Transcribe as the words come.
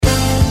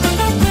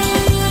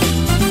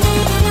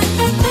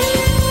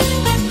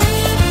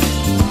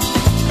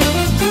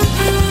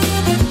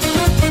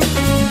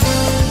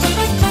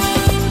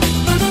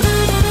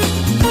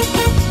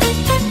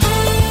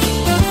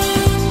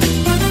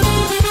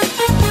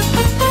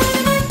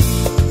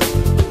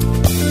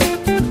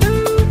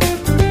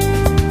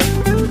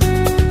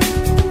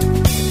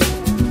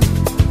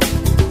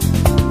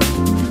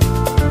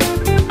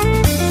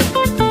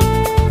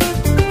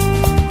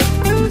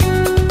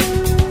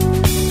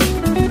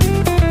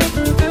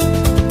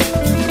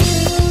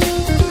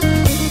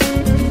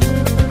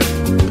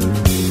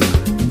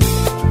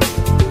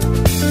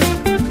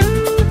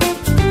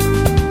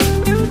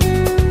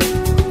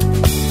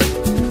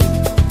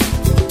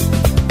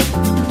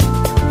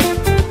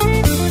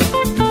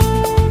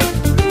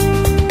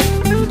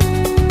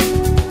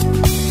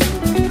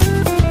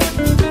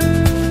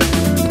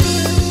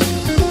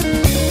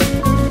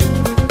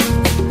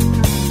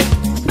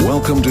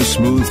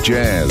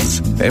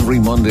Jazz. Every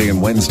Monday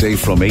and Wednesday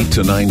from 8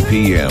 to 9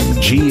 p.m.,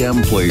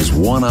 GM plays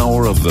 1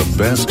 hour of the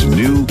best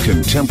new,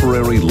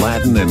 contemporary,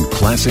 Latin, and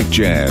classic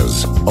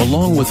jazz,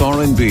 along with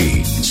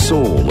R&B,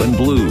 soul, and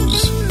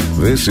blues.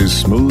 This is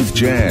Smooth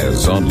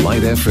Jazz on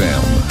Light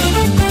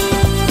FM.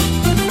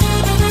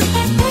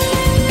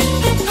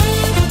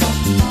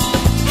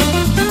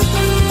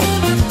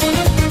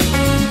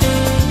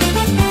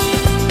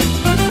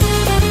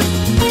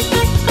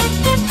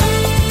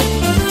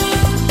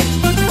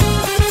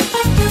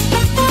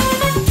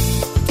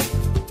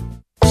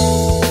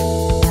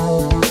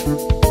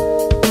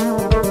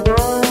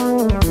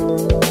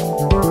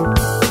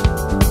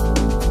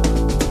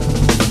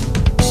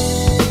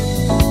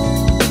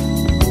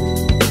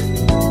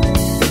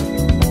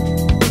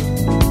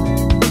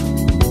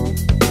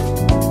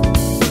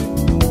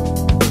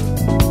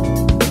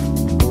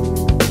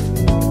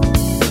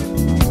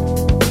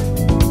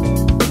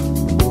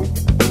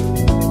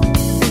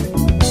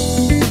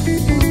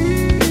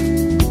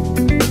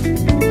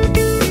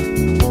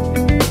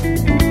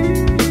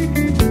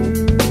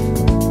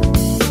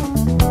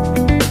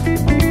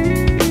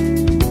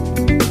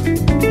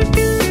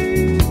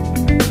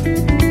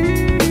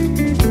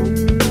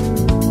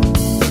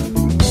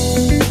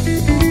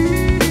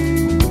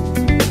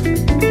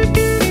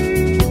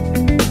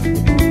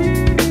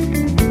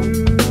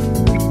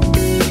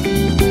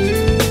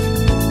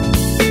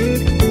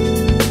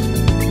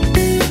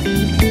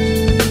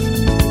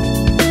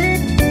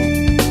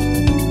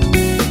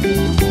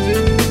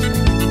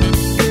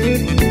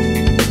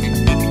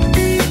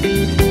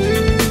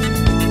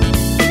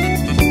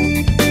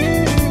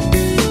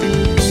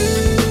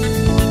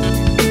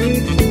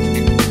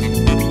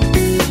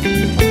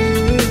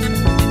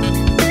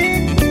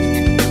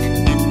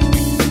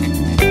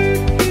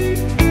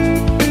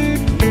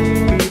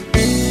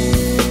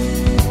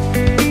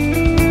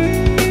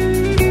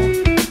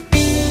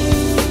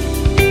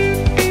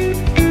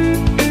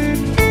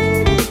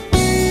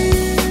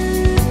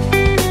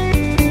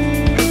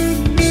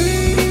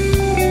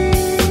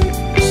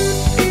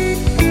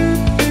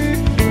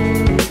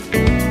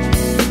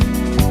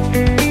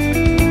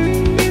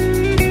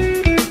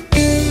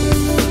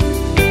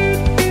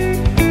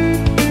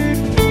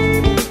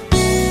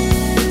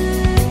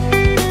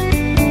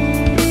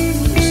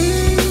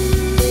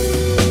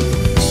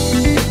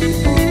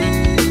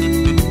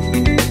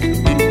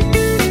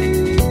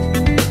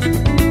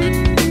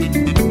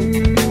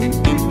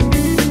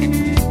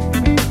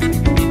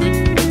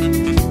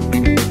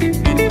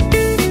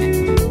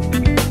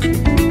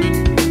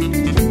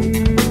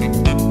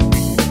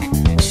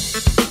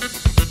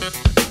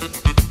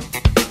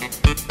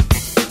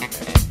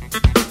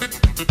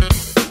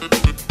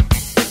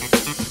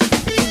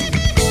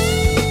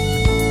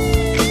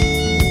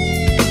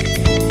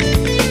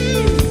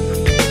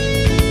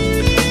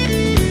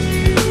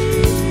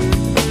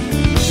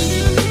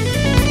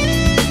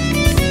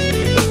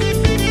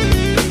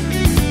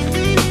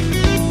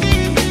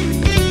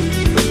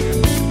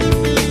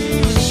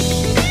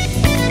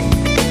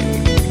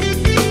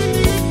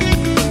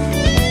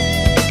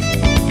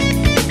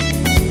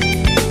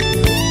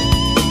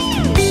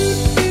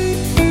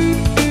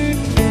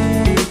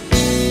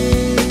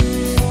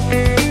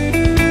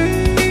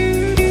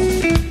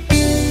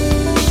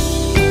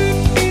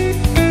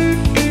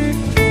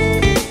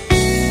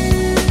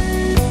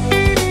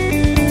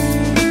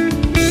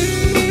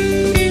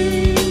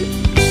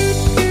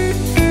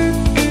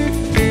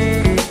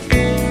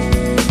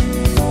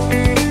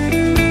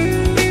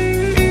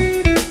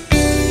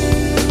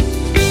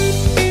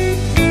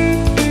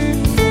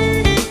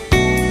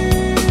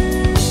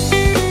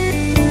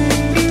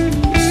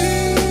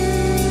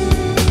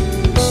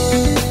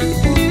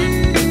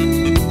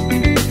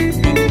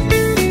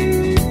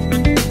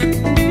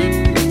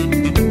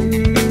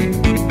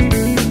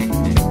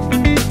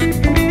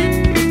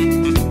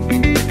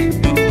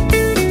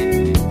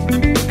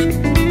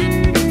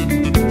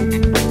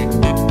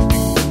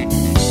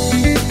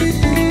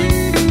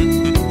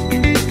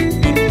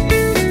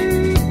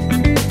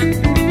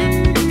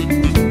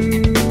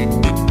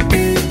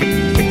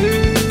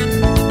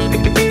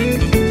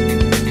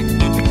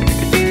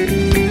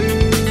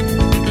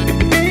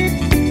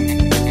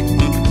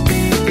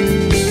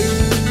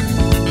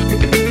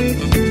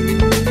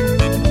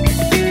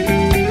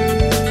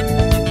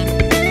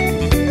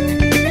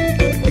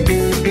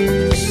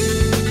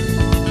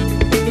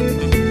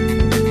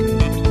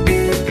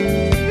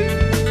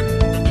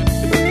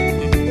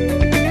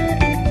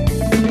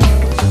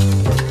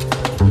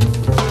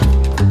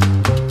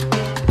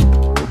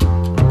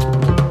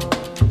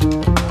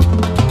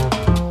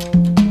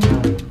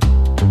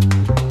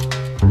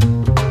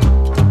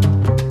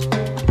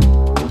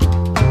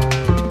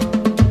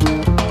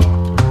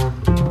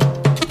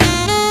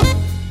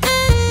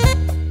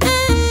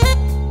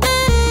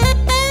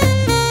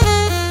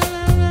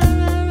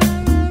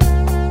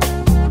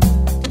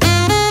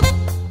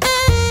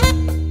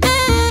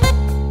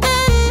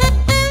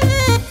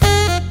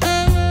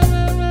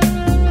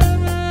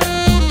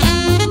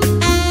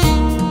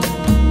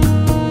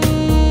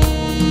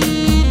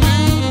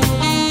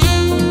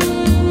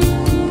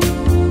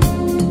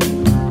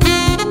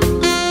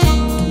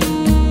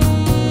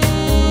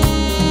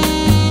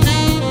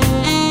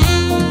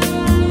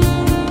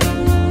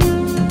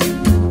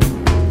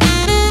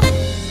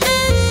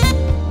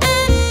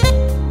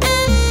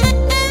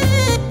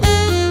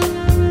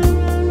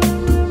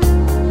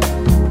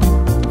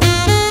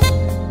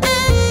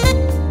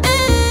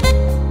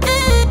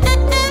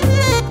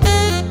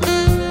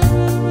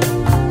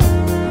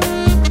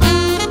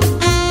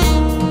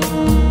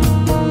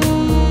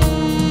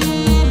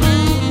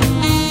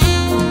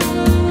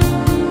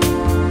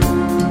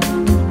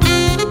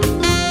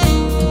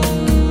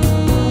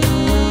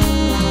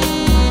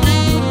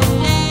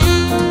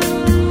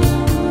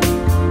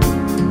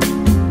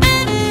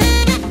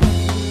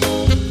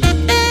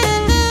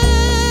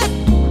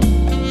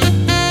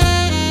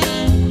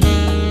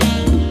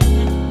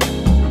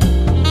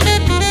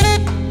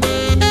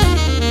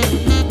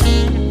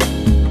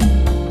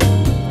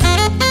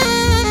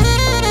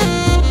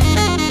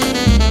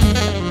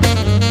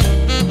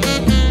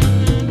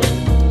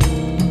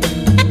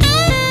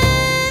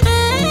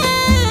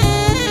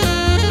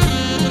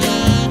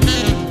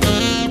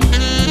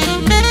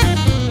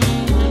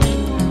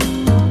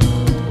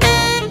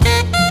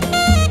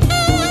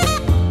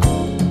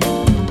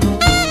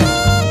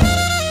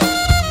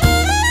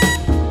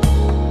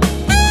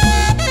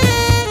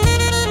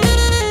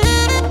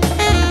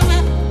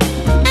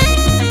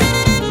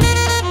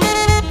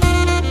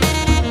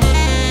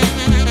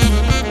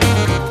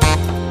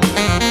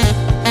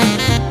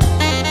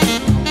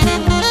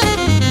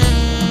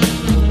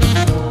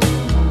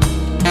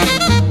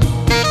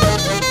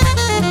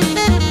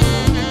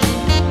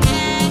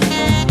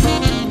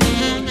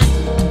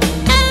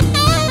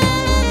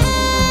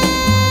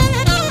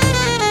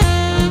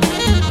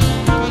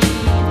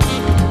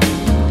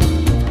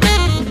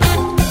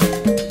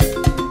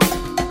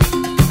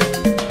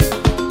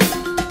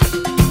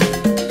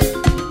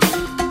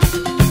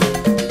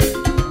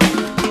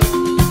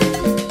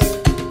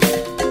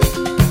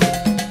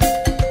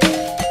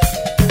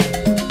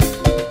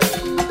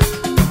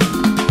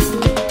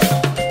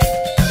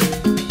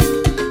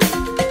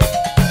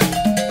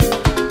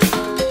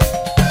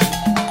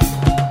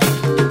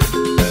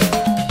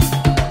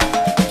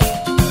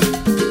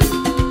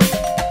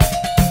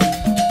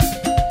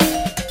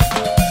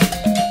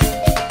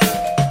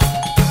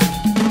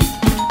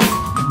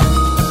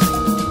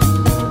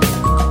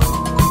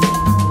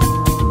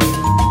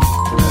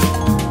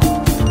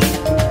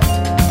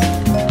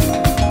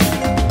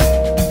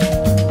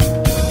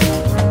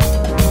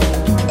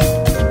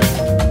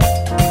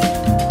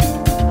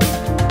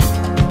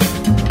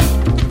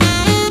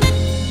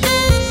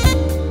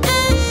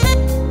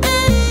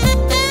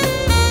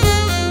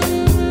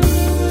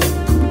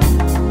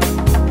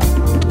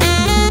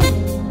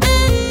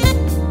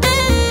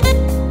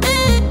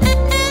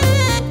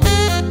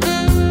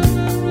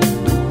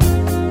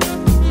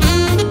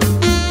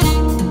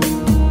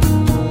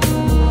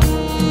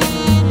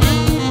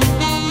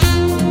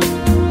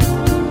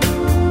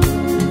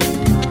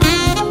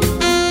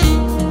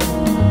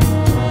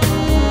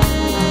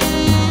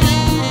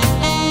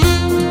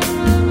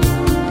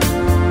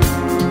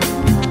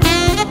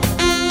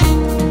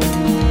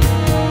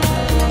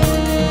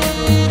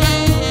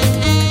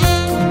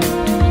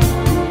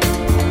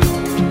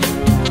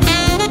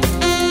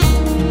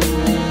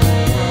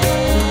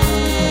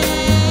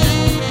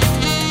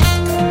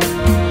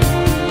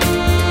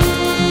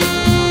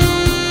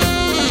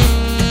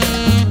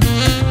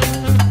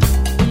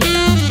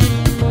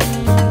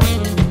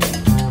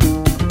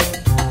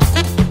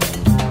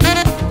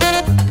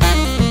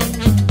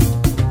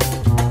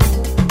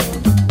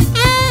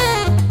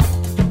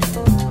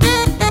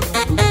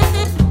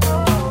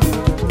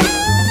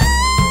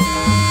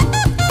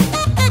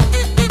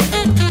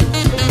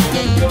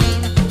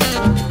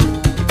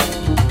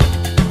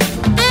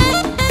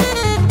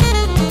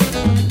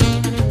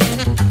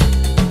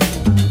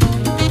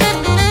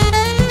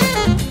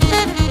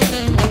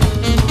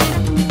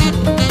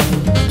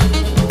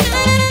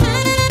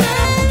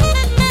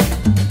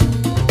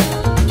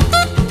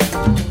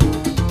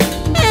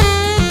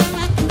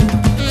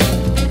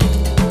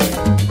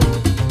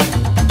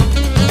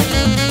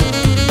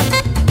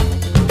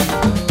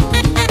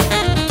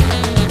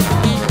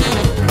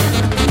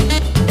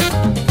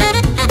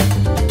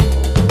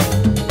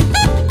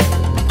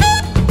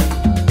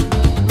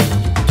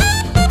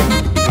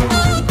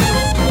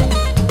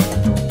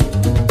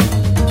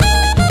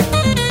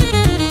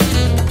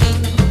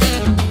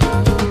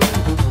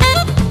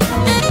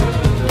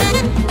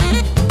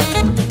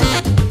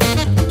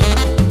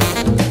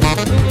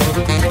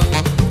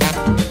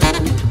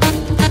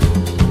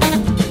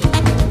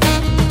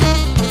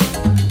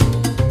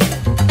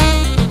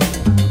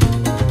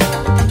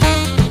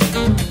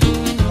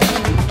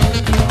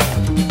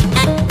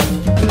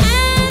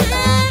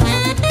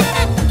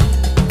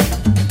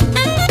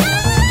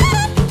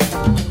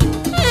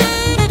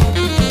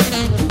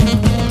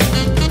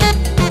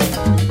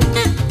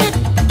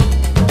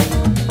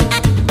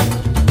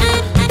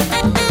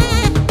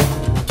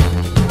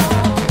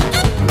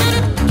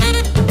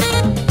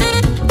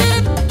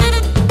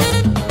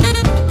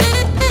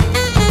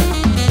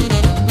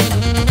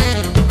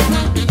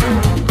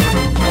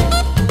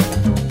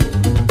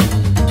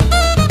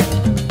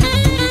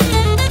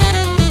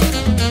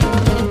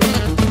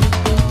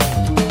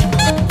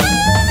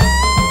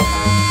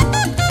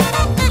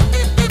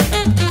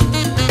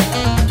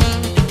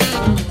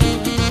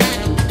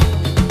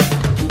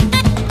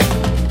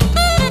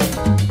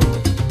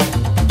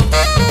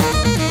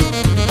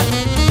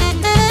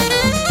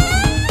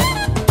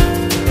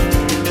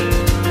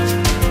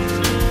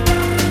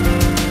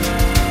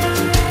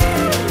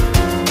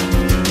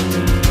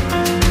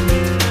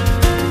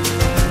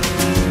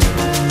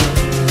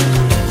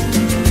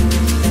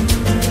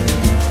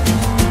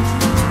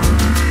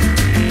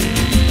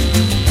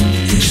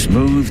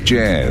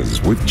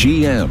 with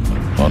GM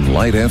on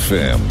Light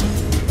FM.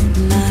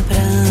 Na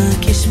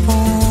branca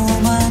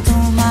espuma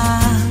do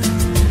mar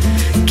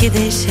que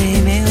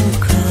deixei meu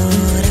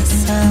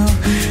coração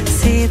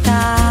se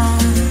dar,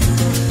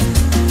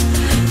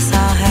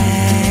 só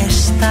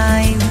resta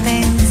a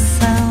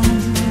intenção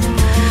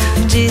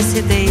de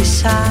se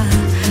deixar.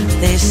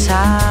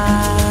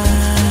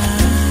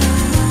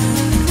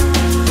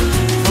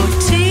 Vou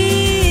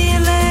te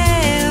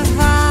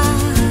levar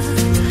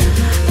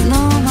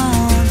numa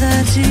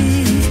onda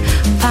de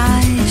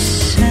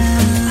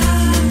paixão.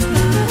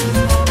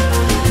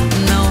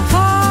 Não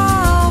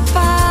vou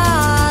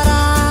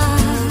parar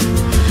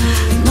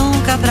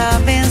nunca pra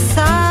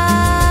pensar.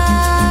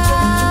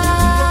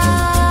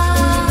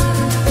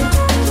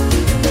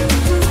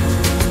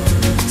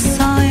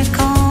 Sonho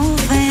com o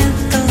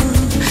vento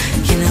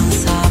que não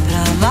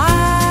sopra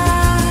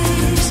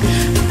mais,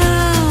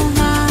 não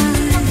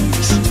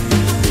mais,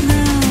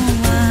 não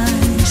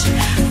mais.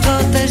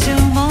 Gotas de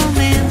um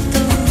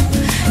momento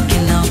que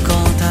não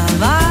conta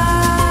mais.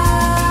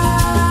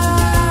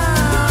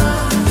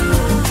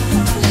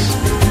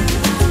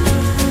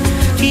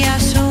 E a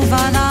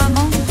chuva na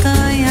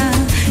montanha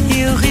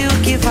e o rio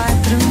que vai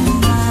pro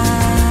mar.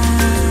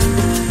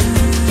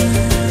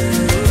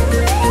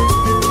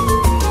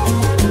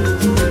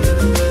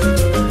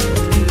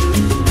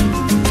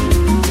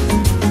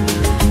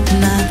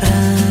 Na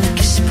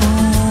branca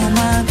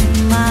espuma do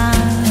mar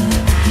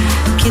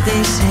que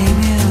deixei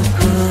meu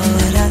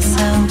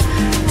coração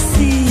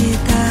se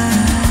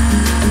dar,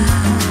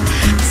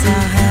 só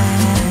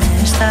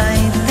resta a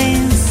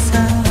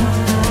intenção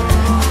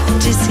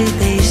de se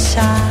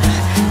deixar.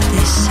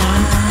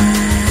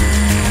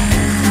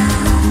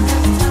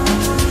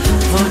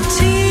 Vou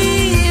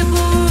te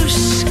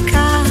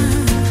buscar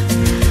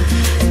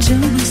de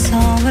uma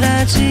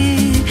sombra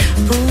de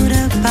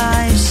pura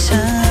paixão.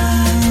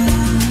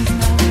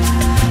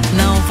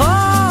 Não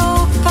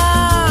vou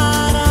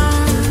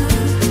parar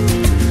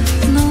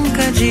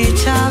nunca de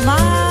te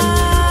amar.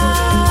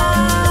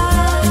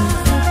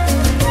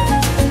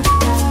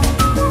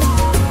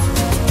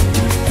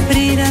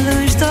 Brilha a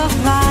luz do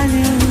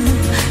orvalho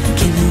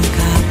que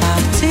nunca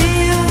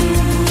partiu.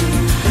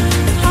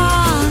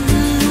 Oh,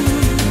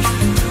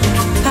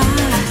 não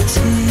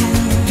partiu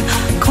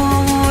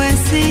como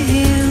esse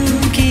rio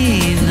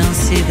que não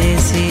se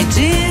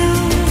decidiu.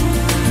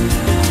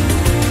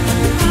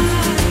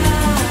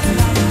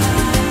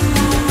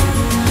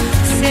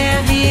 Se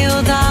é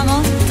rio da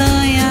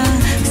montanha,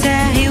 se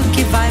é rio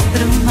que vai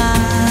pro mar.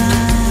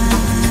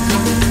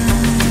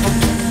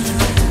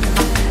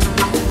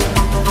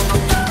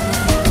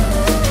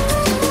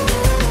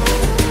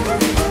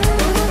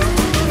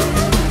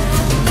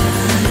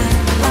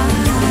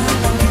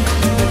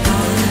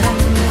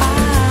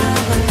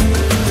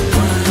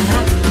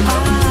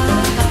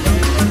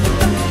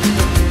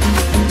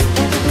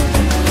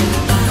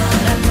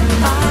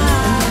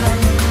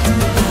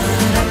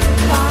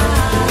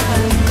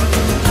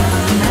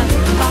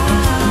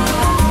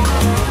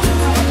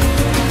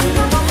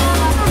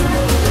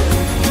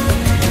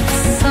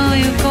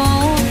 Sonho com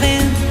o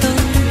vento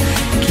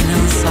que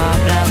não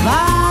sopra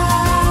mais,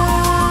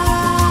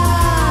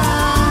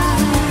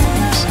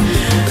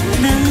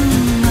 não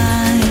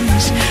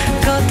mais.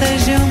 Gotas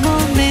de um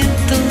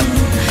momento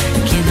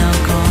que não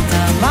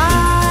conta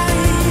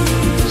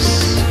mais.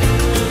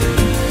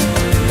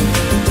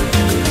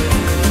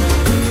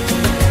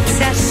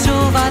 Se é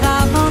chuva da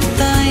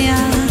montanha,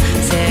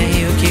 se é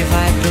rio que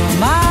vai pro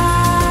mar.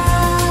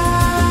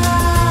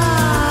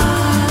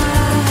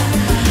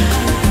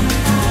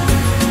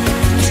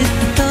 De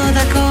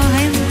toda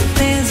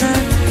correnteza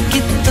que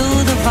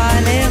tudo vai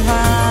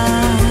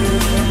levar,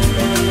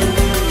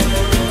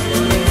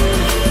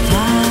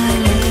 vai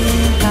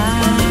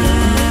levar.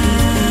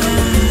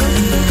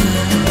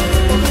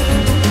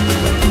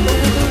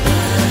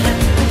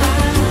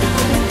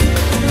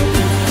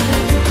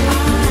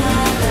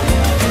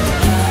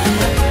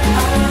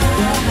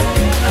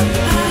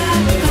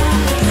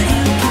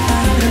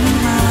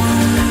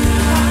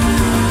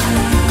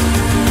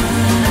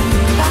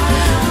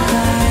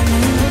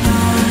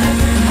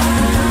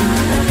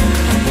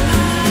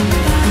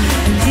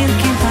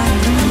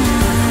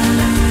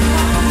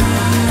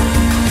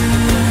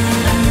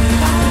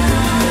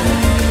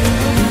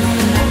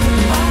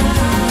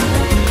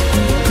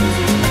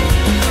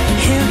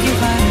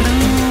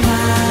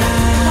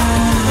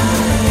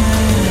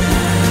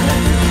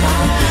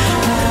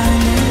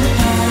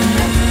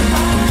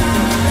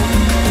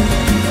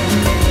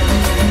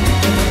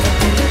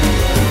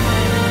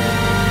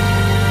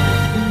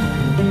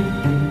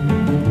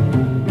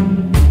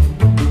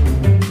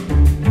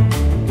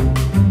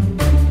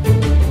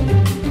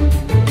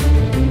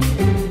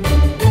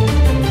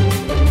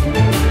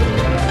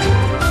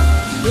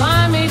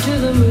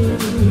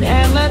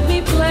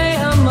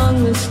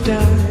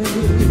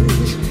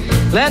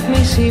 Let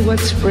me see what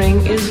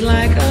spring is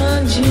like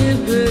on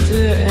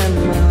Jupiter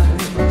and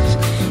Mars.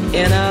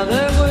 In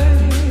other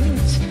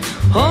words,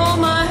 hold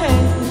my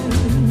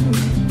hand.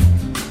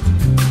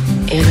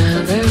 In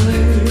other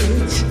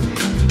words,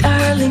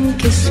 darling, darling,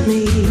 kiss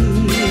me. Fill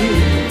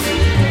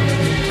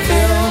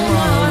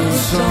my heart with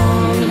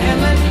song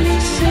and let me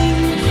sing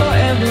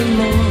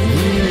forevermore.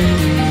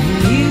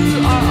 You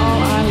are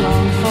all I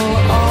long for,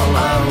 all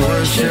I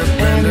worship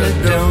and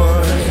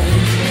adore.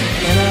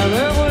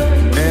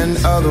 In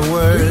other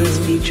words, please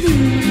be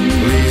true.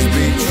 Please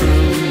be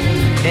true.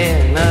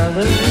 In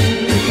other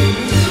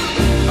words,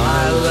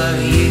 I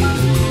love you.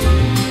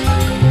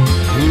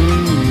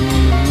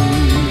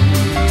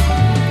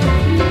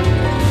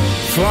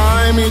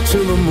 Fly me to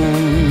the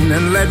moon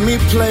and let me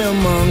play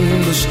among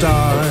the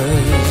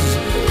stars.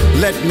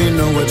 Let me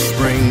know what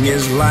spring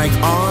is like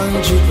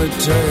on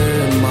Jupiter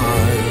and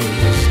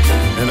Mars.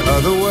 In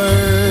other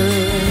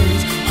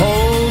words,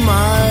 hold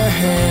my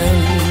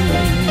hand.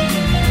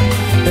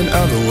 In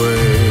other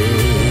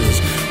words,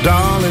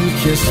 darling,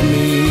 kiss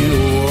me.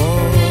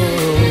 Whoa.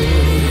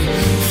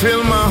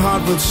 Fill my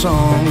heart with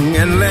song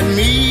and let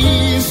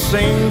me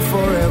sing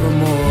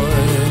forevermore.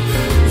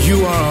 You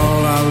are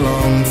all I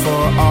long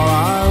for, all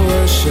I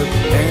worship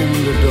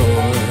and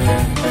adore.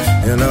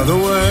 In other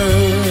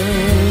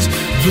words,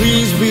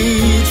 please be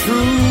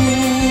true.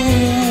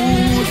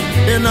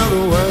 In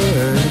other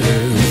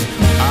words,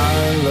 I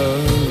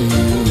love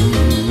you.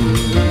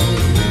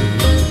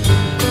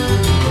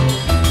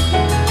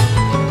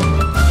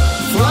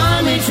 Fly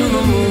me to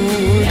the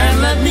moon and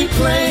let me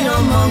play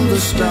among the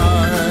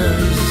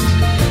stars.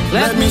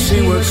 Let me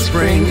see what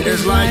spring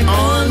is like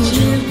on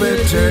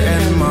Jupiter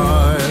and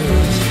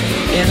Mars.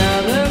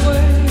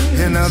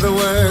 In other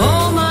words,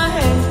 hold my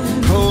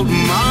hand. Hold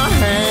my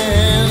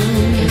hand.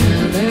 In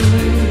other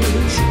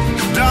words,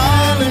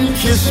 darling,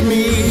 kiss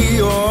me.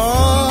 Oh,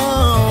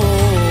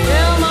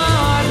 fill my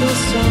heart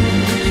with song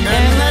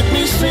and let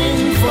me sing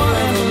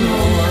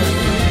forevermore.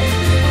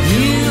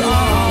 You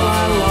are all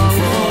I long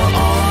for,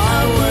 all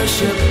I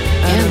worship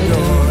and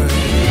adore.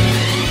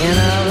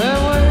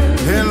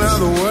 In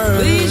other words,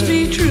 please be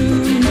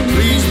true.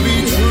 Please be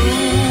true.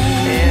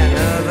 In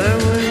other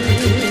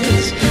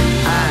words,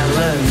 I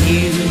love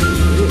you.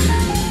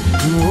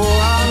 Oh,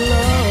 I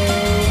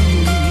love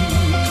you.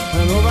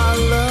 And oh, I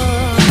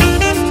love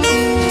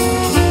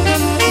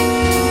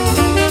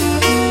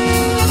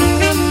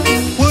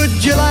you. Would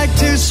you like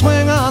to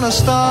swing on a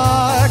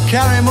star?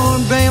 Carry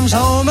moonbeams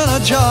home in a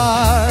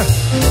jar?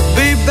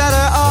 Be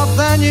better off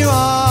than you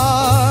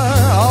are?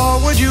 Or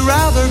would you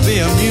rather be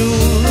a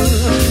mule?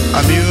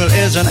 A mule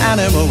is an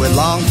animal with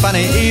long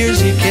funny ears.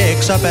 He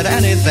kicks up at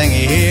anything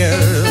he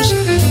hears.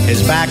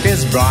 His back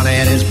is brawny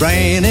and his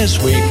brain is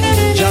weak,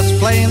 just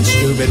plain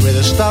stupid with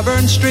a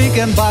stubborn streak.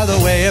 And by the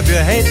way, if you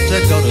hate to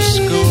go to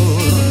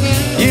school,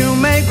 you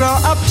may grow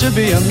up to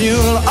be a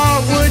mule.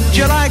 Or would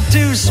you like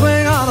to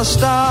swing on a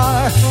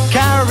star?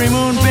 Carry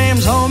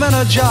moonbeams home in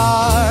a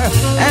jar?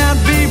 And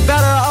be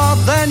better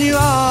off than you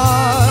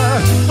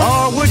are?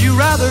 Or would you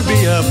rather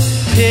be a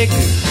pig?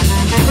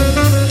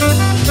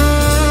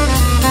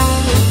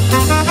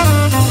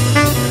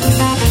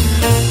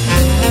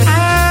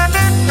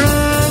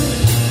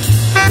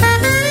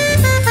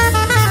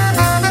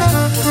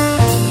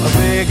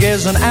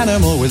 Is an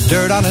animal with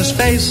dirt on his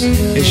face.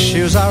 His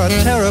shoes are a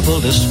terrible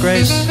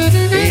disgrace.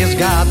 He's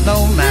got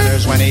no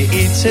manners when he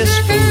eats his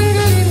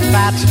food.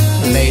 Fat,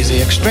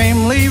 lazy,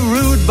 extremely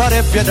rude. But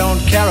if you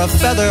don't care a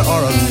feather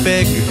or a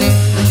fig,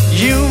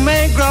 you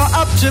may grow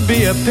up to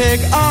be a pig.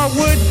 Or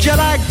would you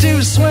like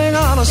to swing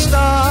on a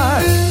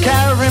star?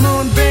 Carry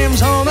moonbeams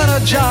home in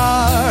a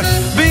jar?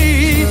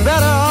 Be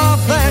better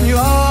off than you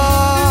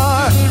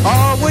are?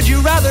 Or would you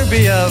rather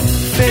be a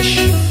fish?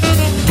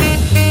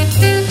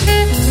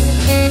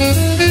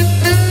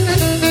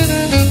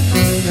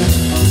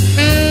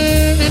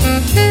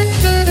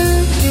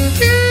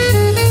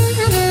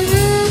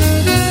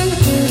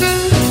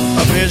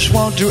 A fish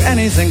won't do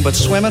anything but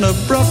swim in a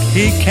brook.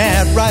 He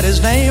can't write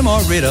his name or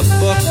read a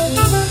book.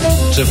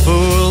 To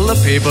fool the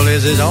people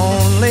is his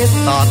only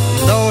thought.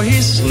 Though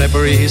he's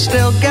slippery, he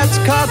still gets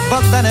caught.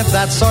 But then if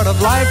that sort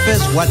of life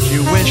is what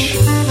you wish,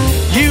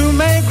 you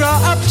may grow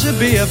up to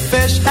be a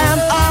fish. And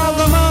all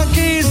the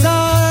monkeys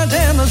aren't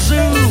in the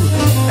zoo.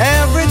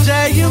 Every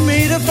day you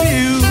meet a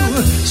few.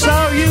 So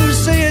you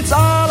see it's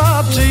all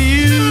up to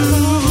you.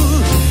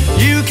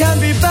 You can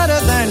be better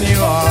than you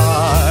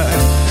are.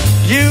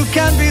 You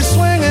can be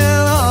swinging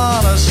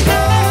on a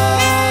star.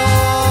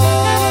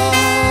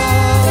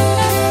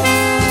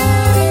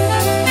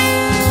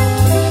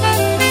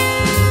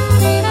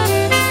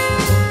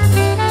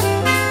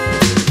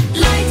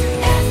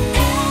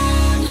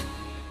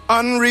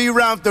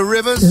 Unreroute the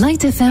rivers. Light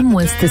FM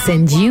wants to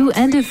send you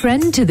and a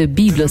friend to the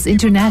Byblos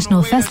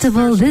International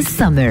Festival this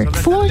summer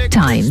 4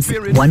 times.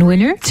 1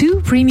 winner,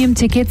 2 premium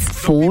tickets,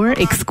 4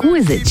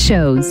 exquisite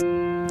shows.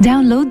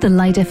 Download the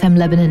Light FM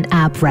Lebanon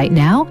app right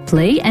now.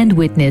 Play and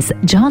witness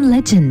John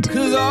Legend,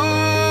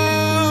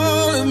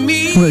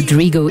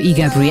 Rodrigo y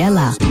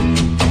Gabriela,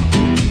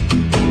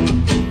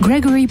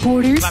 Gregory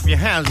Porter, Clap your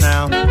hands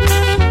now.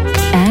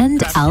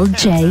 and Al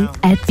J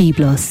at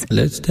Byblos.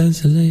 Let's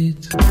dance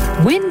late.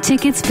 Win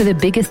tickets for the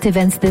biggest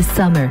events this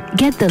summer.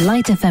 Get the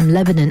Light FM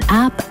Lebanon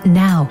app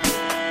now.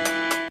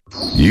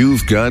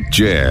 You've got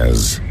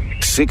jazz,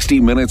 60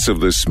 minutes of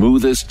the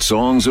smoothest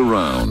songs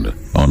around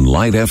on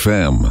Light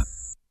FM.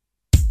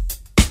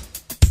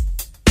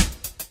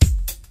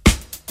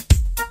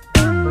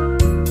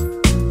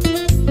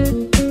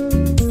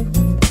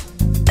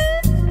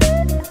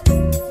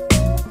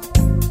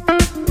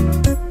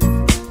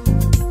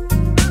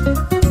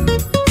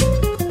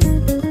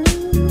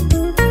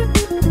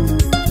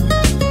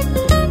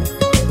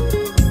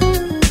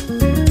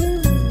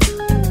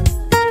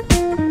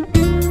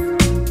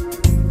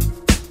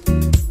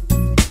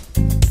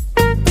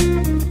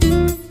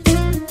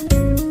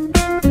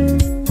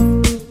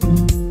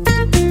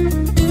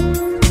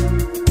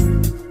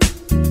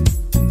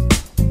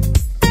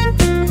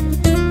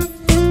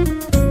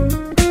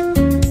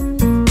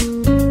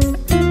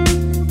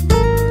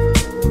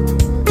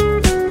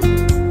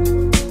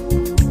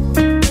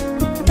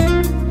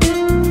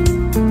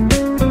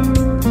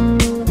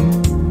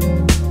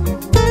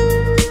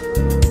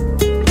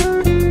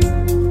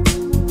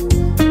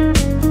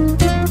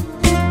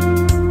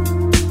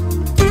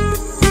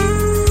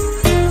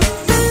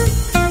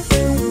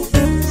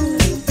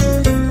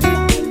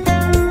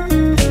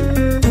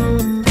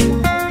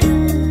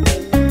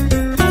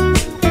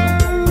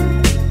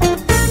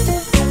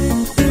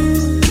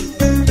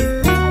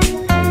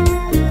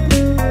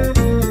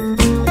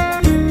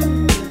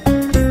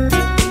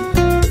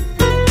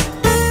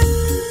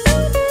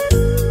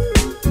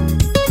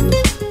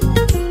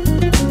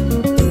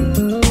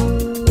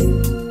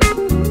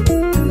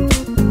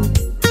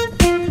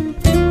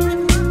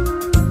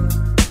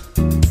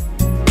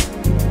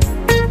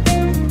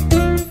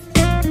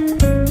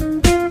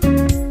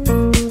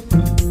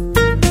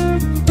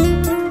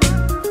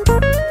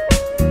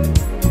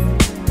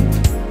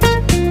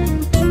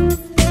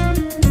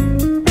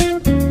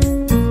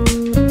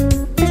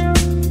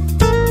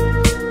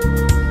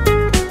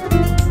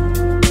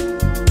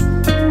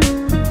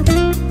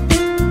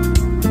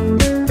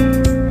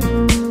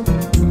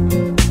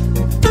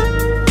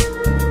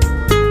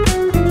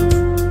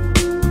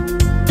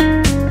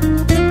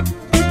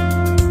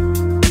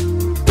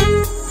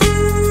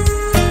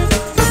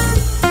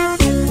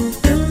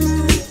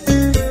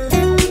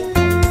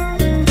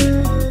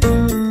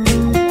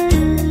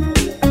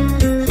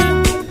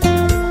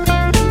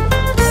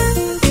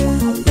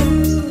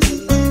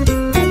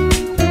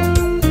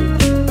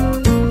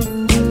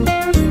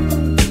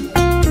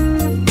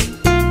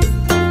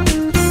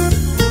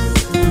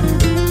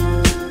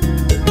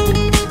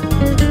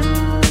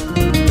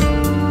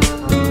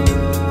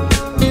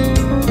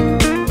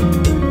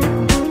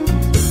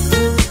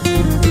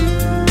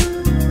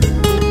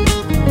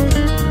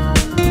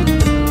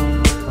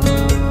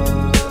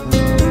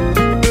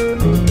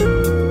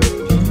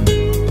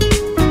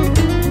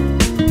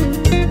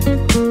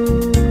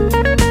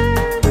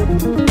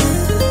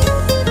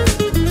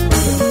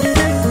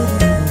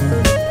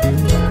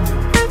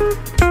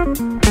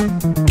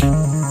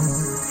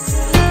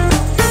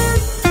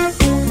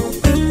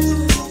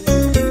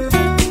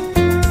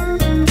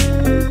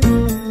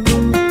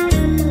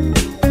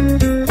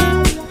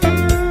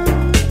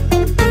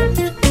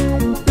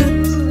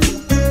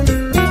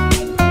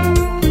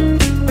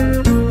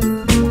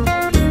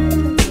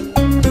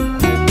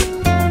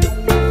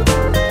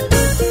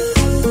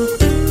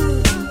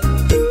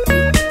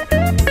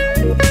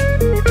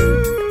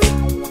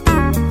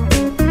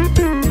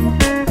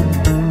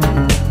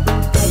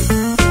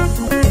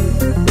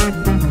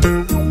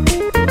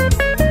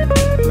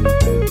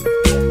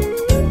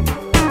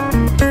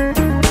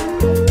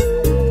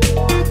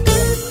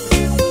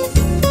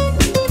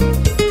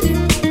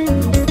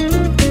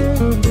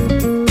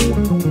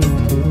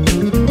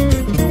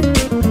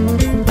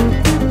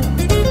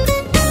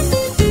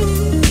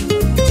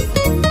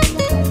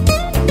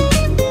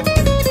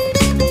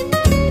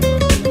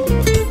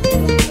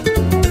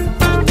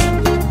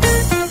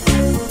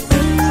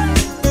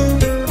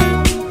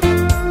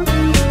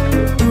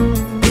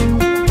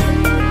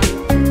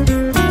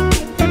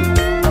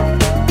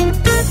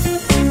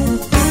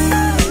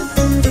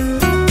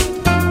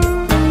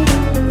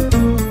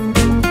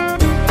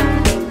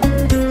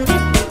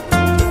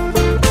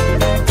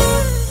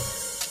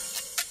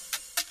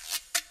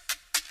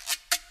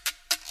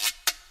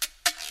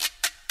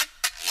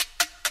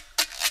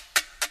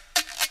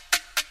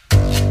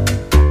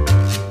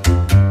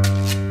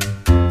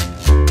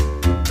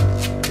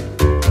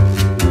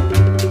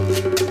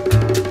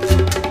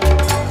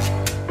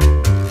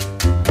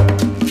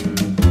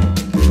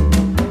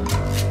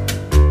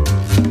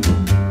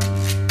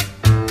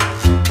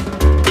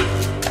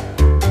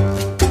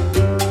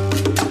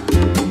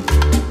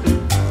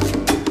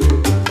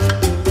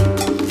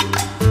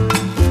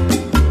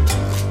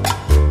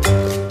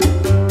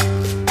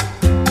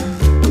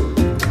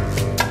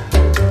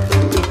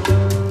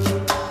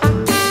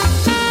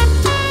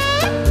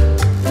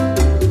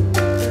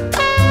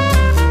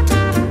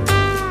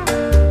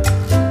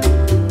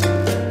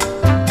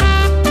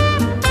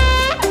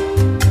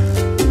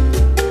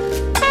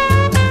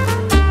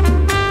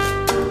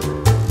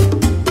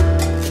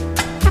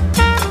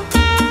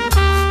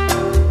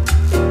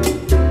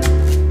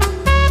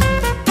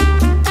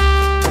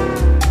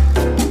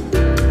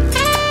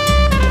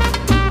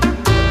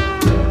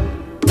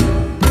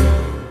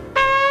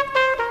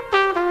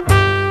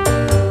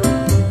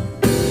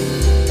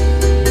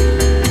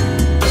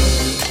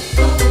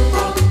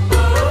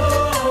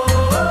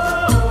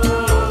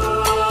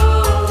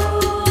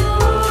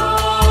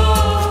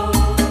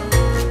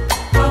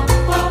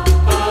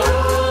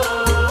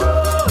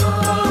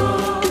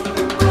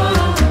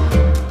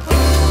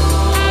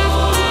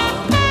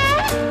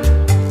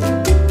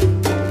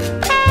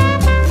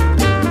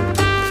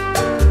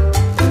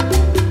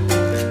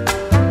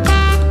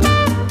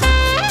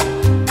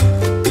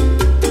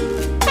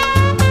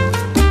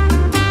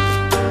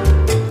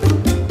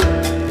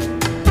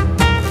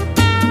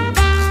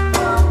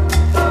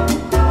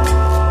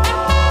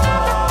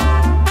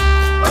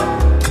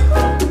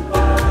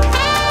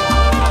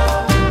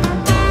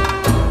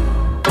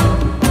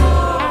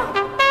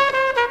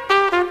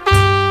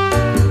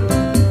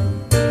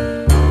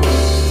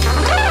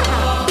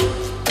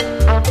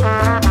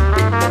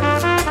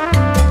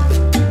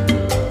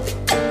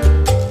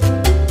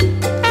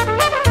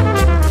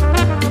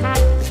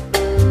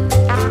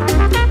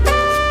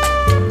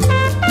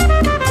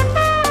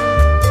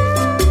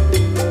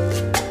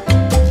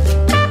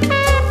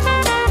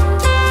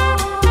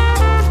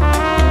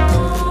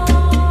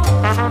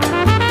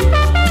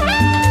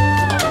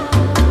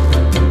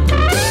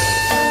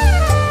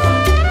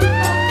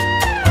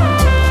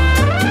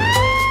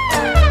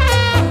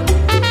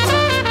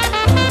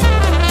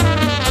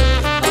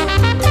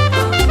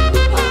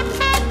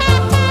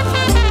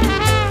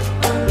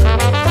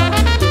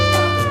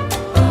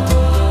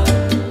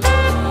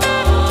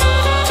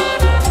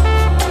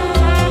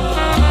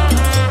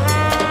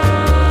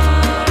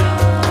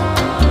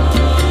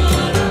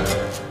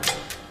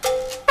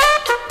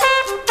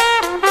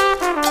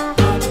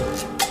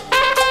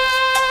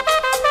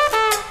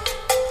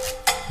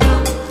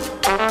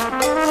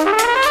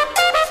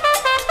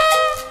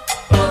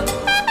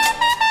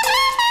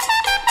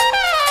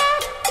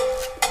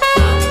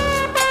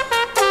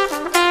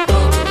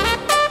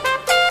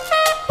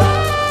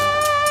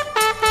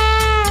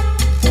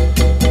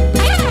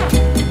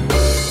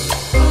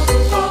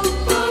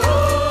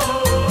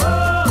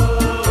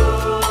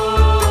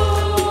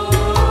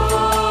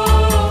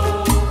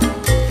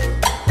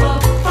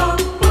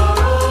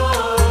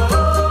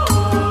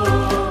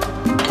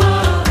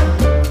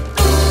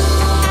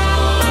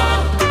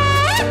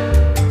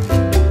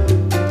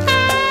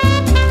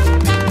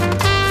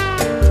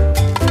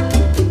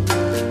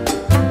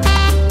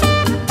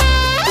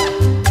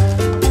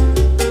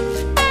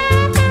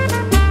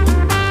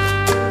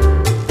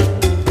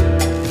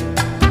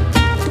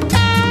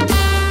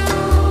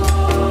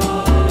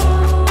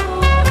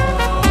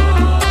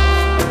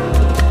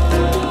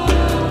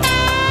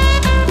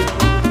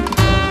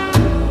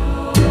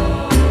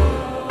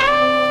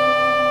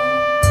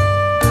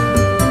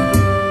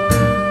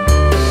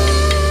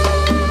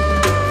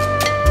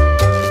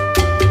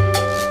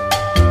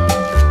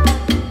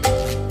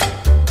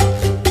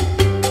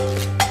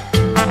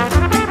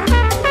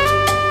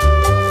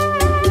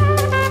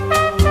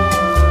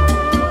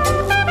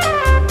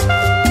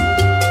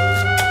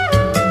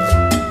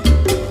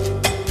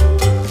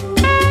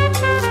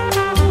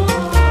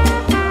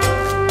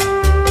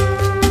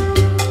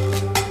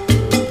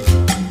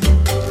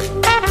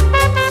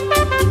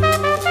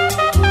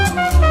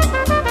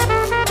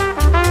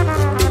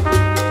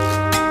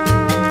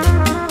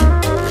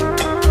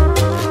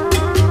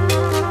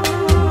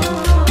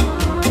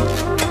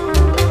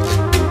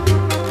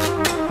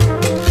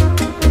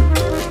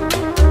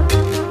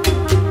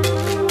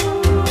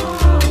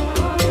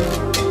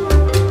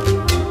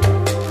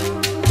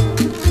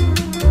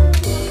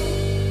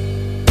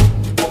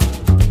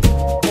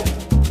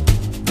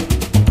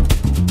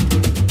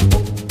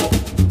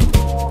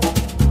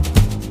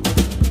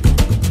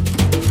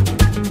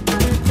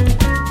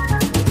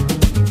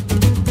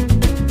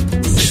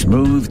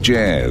 Smooth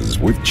Jazz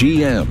with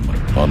GM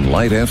on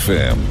Light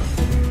FM.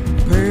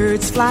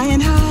 Birds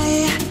flying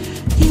high,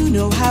 you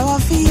know how I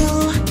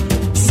feel.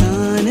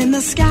 Sun in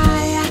the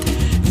sky,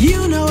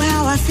 you know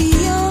how I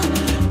feel.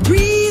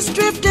 Breeze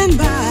drifting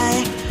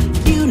by,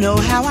 you know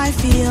how I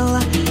feel.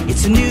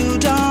 It's a new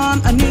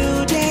dawn, a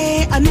new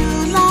day, a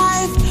new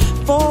life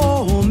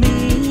for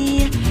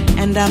me,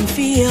 and I'm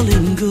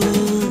feeling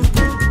good.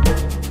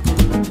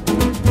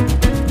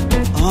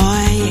 Oh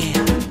yeah.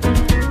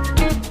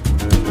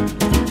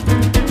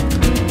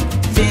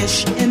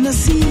 Fish in the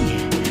sea,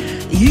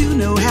 you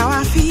know how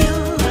I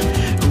feel.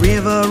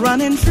 River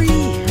running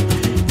free,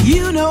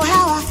 you know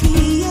how I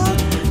feel.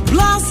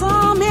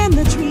 Blossom in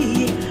the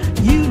tree,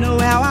 you know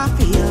how I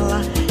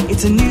feel.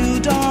 It's a new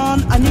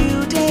dawn, a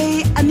new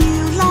day, a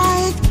new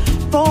life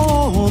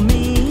for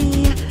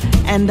me,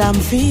 and I'm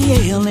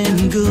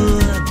feeling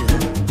good.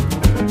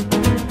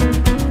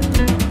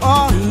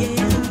 Oh yeah.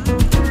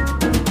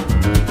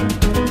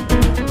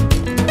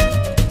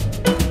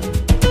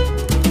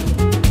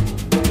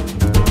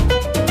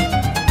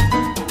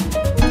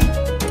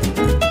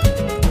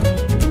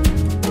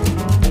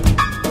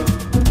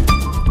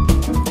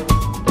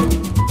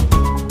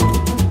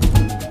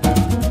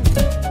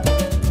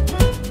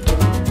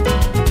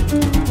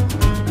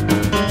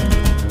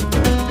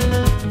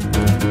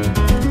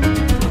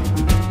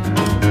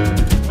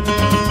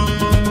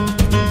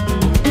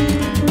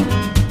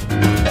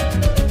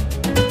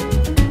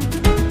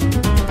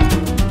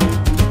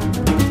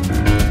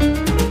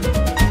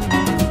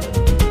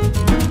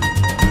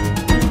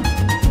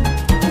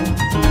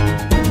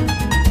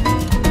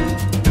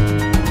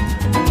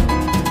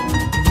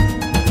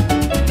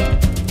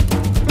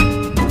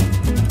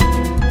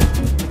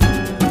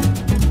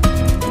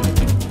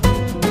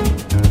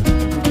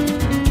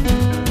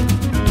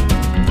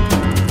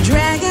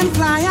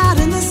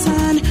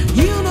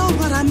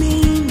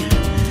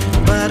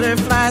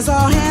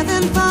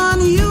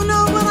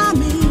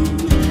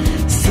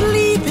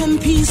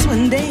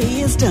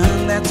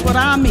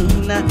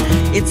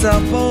 It's a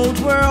bold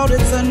world,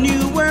 it's a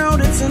new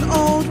world, it's an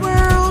old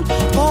world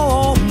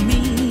for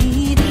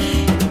me.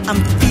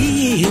 I'm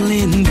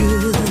feeling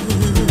good.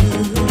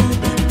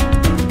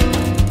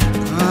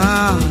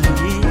 Ah,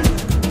 yeah.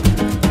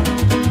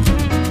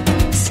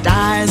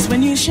 Stars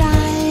when you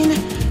shine,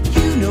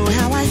 you know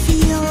how I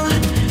feel.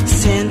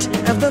 Scent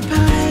of the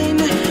pine,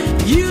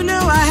 you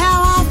know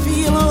how I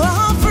feel.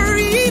 Oh,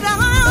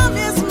 freedom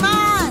is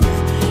mine.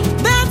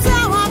 That's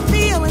how I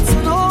feel. It's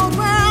an old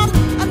world,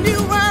 a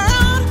new world.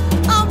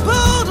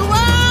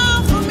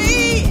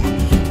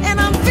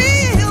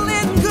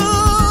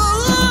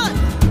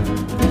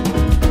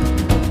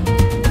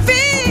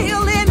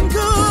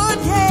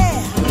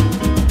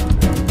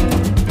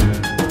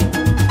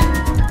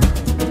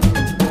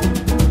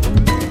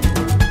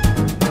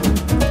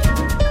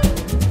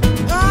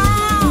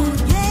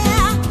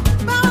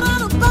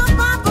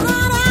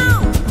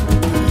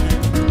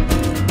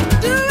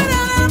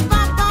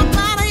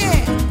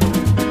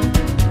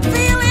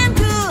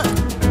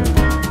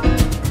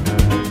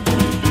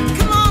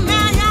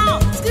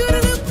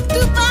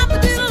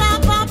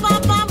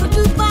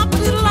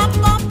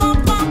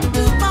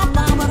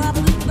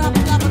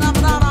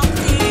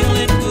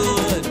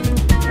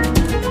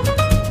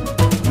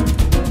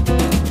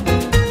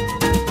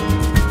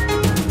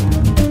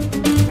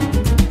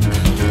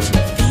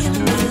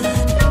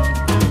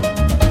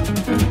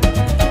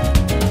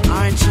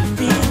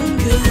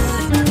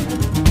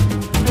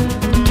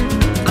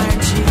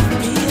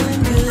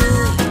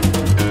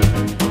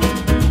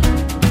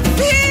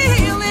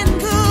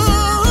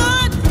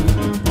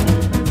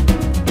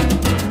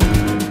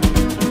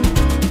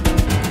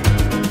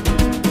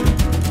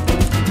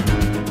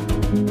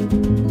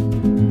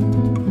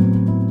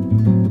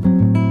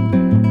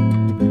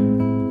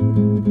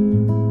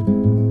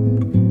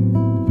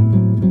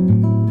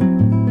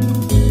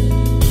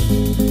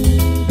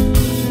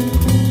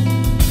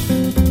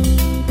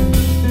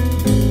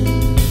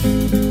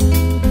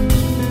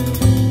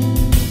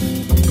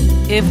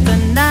 If the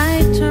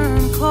night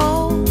turned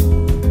cold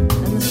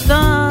and the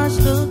stars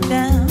looked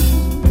down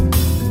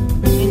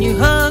and you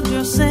hugged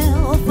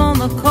yourself on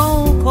the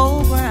cold,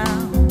 cold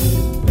ground,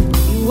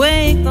 you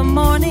wake the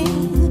morning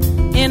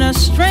in a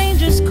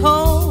stranger's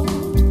cold,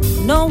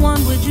 no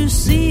one would you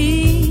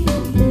see.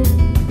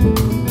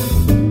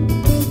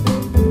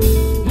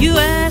 You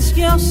ask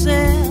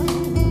yourself,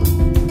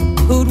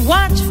 who'd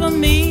watch for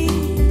me?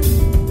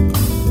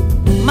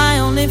 My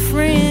only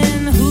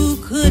friend, who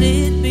could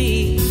it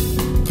be?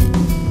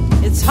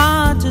 It's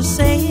hard to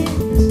say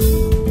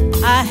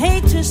it, I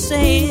hate to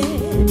say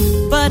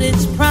it, but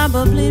it's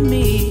probably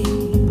me.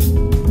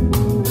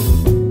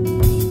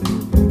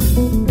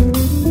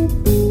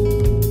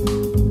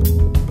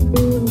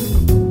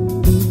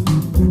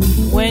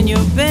 When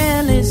your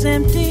belly's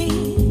empty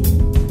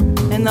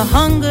and the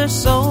hunger's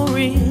so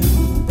real,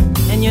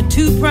 and you're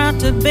too proud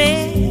to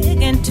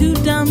beg and too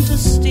dumb to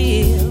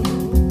steal,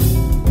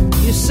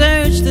 you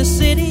search the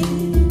city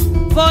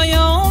for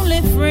your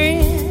only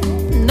friend,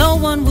 no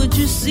one would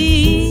you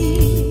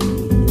see.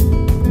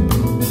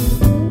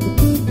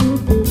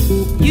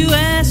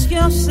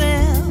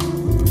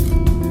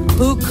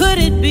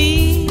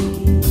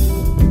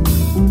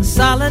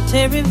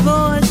 solitary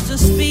voice to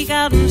speak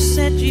out and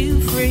set you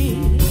free.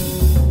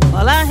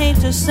 Well, I hate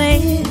to say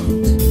it,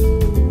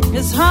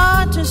 it's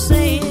hard to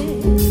say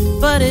it,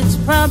 but it's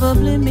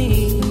probably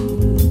me.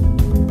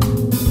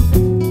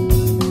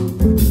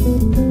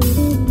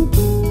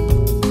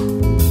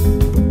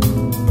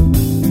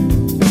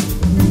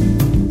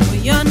 Well,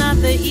 you're not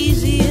the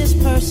easiest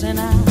person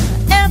I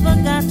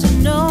ever got to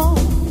know,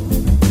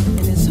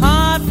 and it's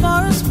hard for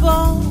us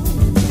both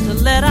to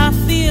let our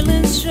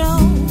feelings show.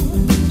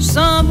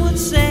 Some would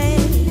say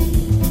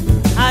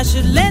I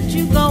should let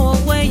you go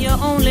away, you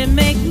only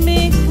make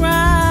me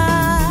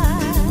cry.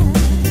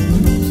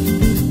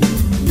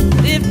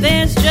 If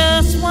there's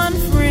just one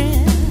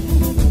friend,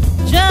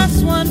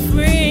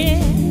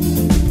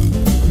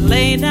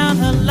 lay down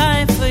her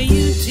life for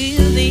you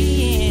till the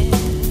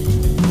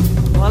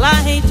end. Well, I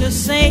hate to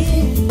say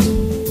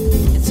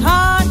it, it's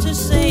hard to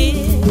say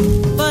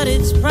it, but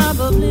it's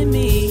probably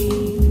me.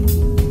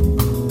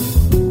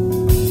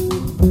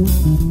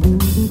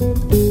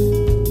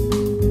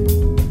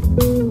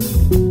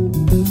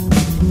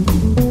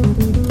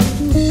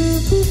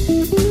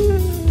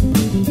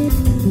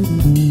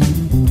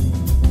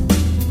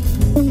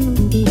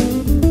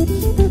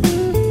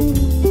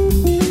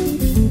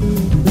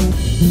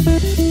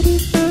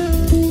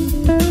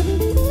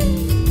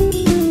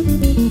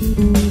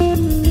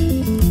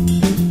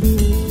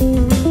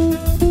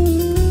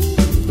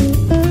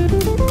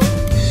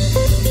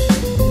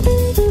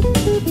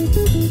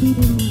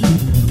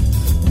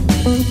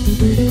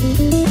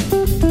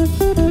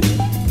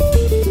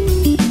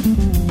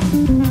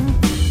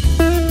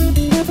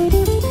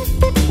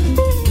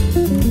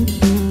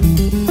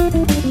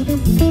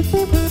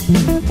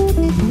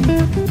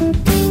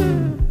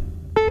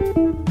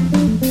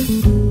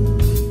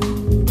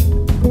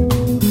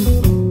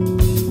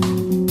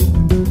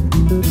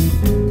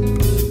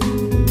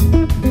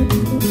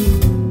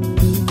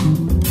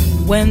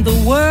 When the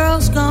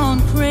world's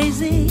gone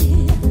crazy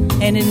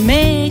and it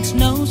makes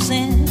no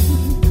sense,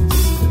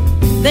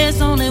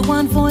 there's only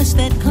one voice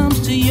that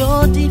comes to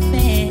your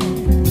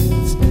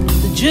defense.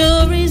 The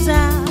jury's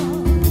out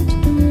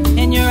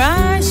and your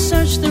eyes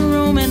search the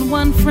room, and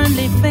one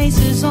friendly face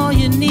is all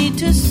you need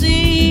to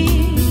see.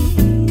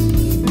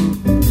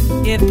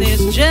 If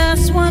there's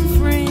just one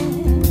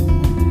friend,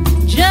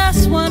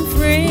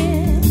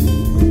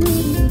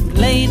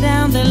 lay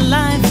down their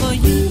life for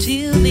you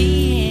till the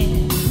end.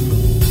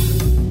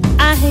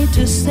 I hate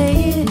to say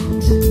it,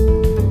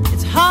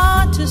 it's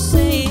hard to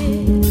say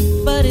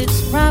it, but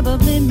it's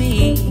probably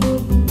me.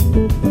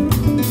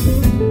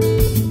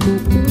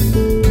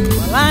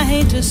 Well, I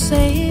hate to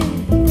say it,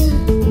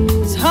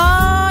 it's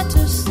hard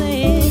to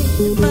say it,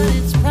 but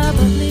it's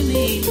probably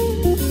me.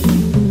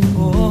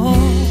 Oh,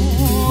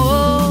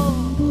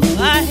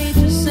 I hate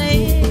to say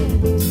it,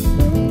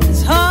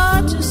 it's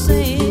hard to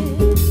say it,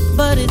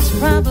 but it's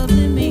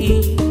probably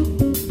me.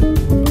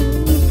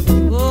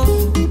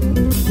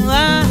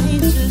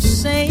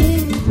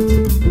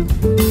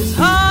 It's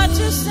hard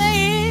to say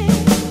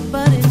it,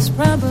 but it's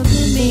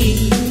probably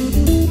me.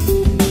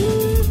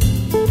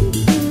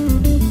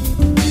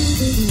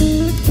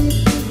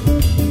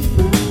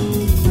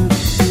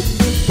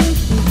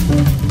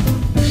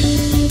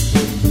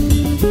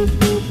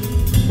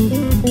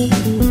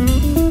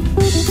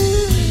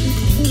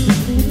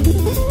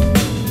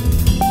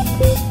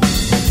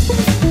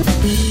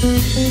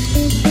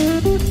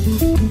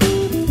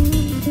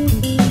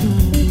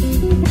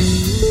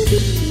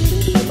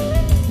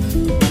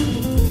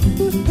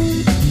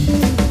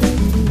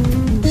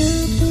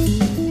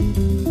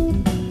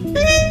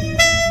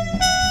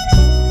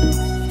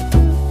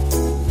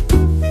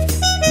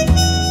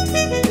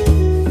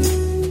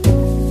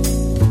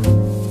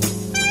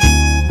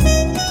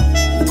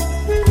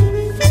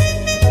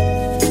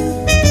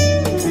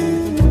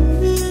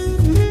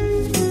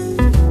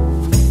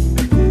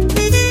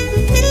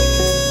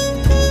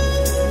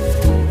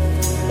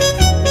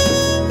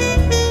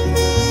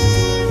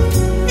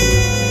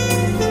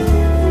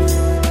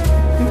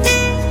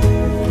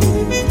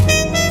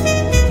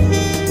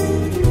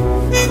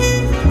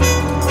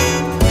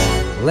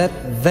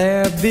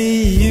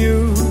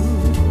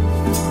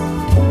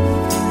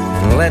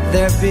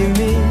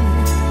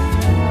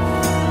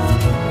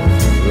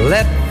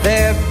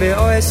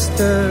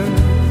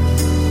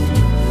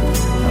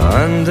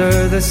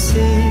 Under the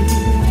sea,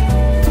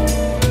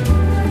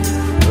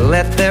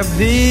 let there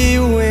be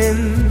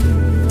wind,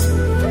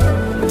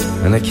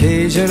 an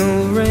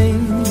occasional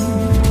rain,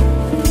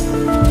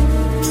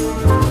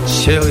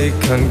 chili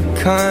con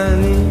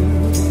carne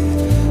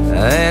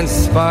and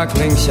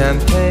sparkling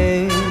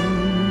champagne.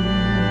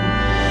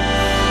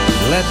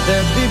 Let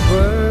there be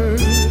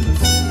birds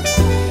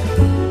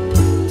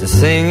to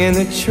sing in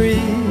the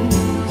trees,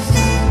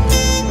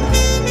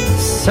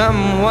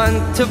 someone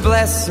to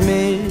bless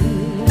me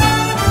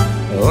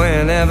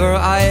whenever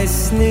I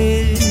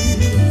sneeze.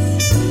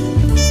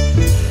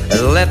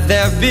 Let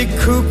there be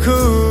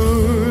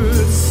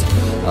cuckoos,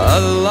 a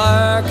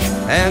lark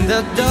and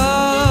a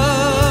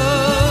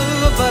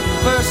dove. But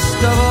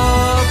first of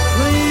all,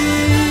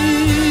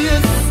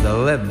 please,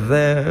 let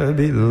there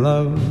there be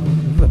love.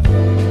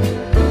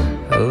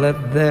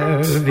 Let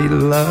there be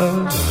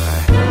love.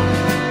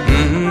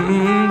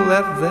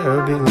 Let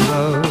there be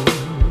love.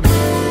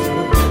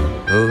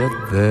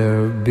 Let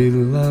there be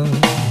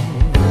love.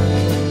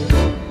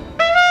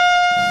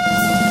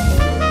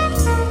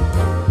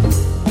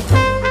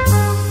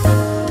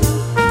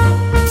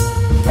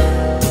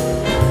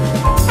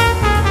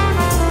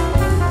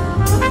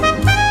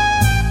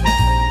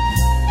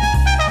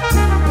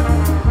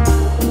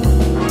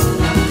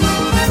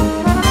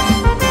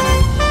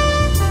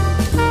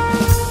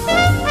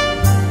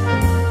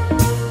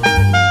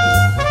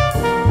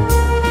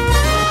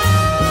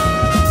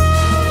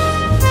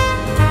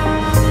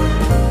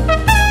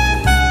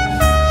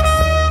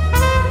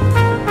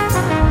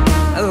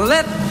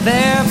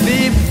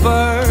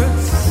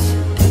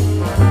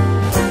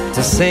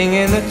 Sing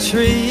in the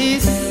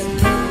trees,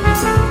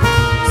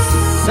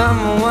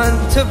 someone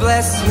to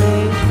bless me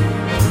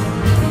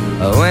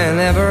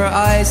whenever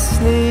I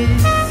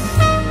sneeze.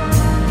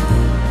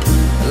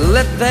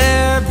 Let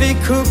there be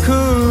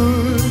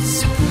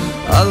cuckoos,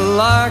 a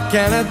lark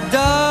and a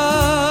dove,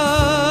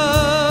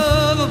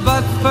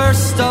 but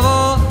first of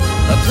all,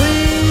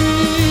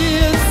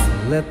 please,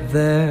 let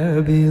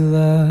there be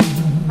love.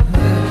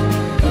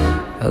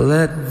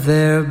 Let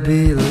there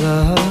be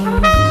love.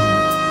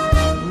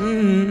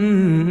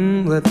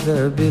 Let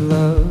there be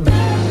love.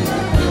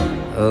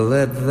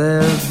 Let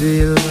there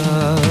be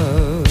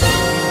love.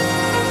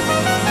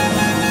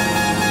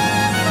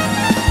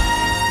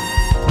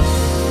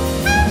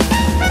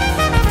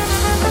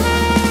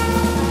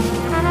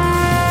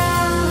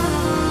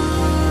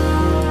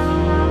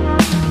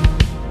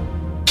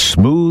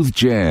 Smooth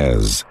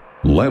Jazz,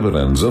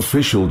 Lebanon's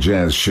official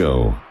jazz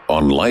show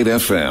on Light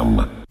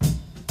FM.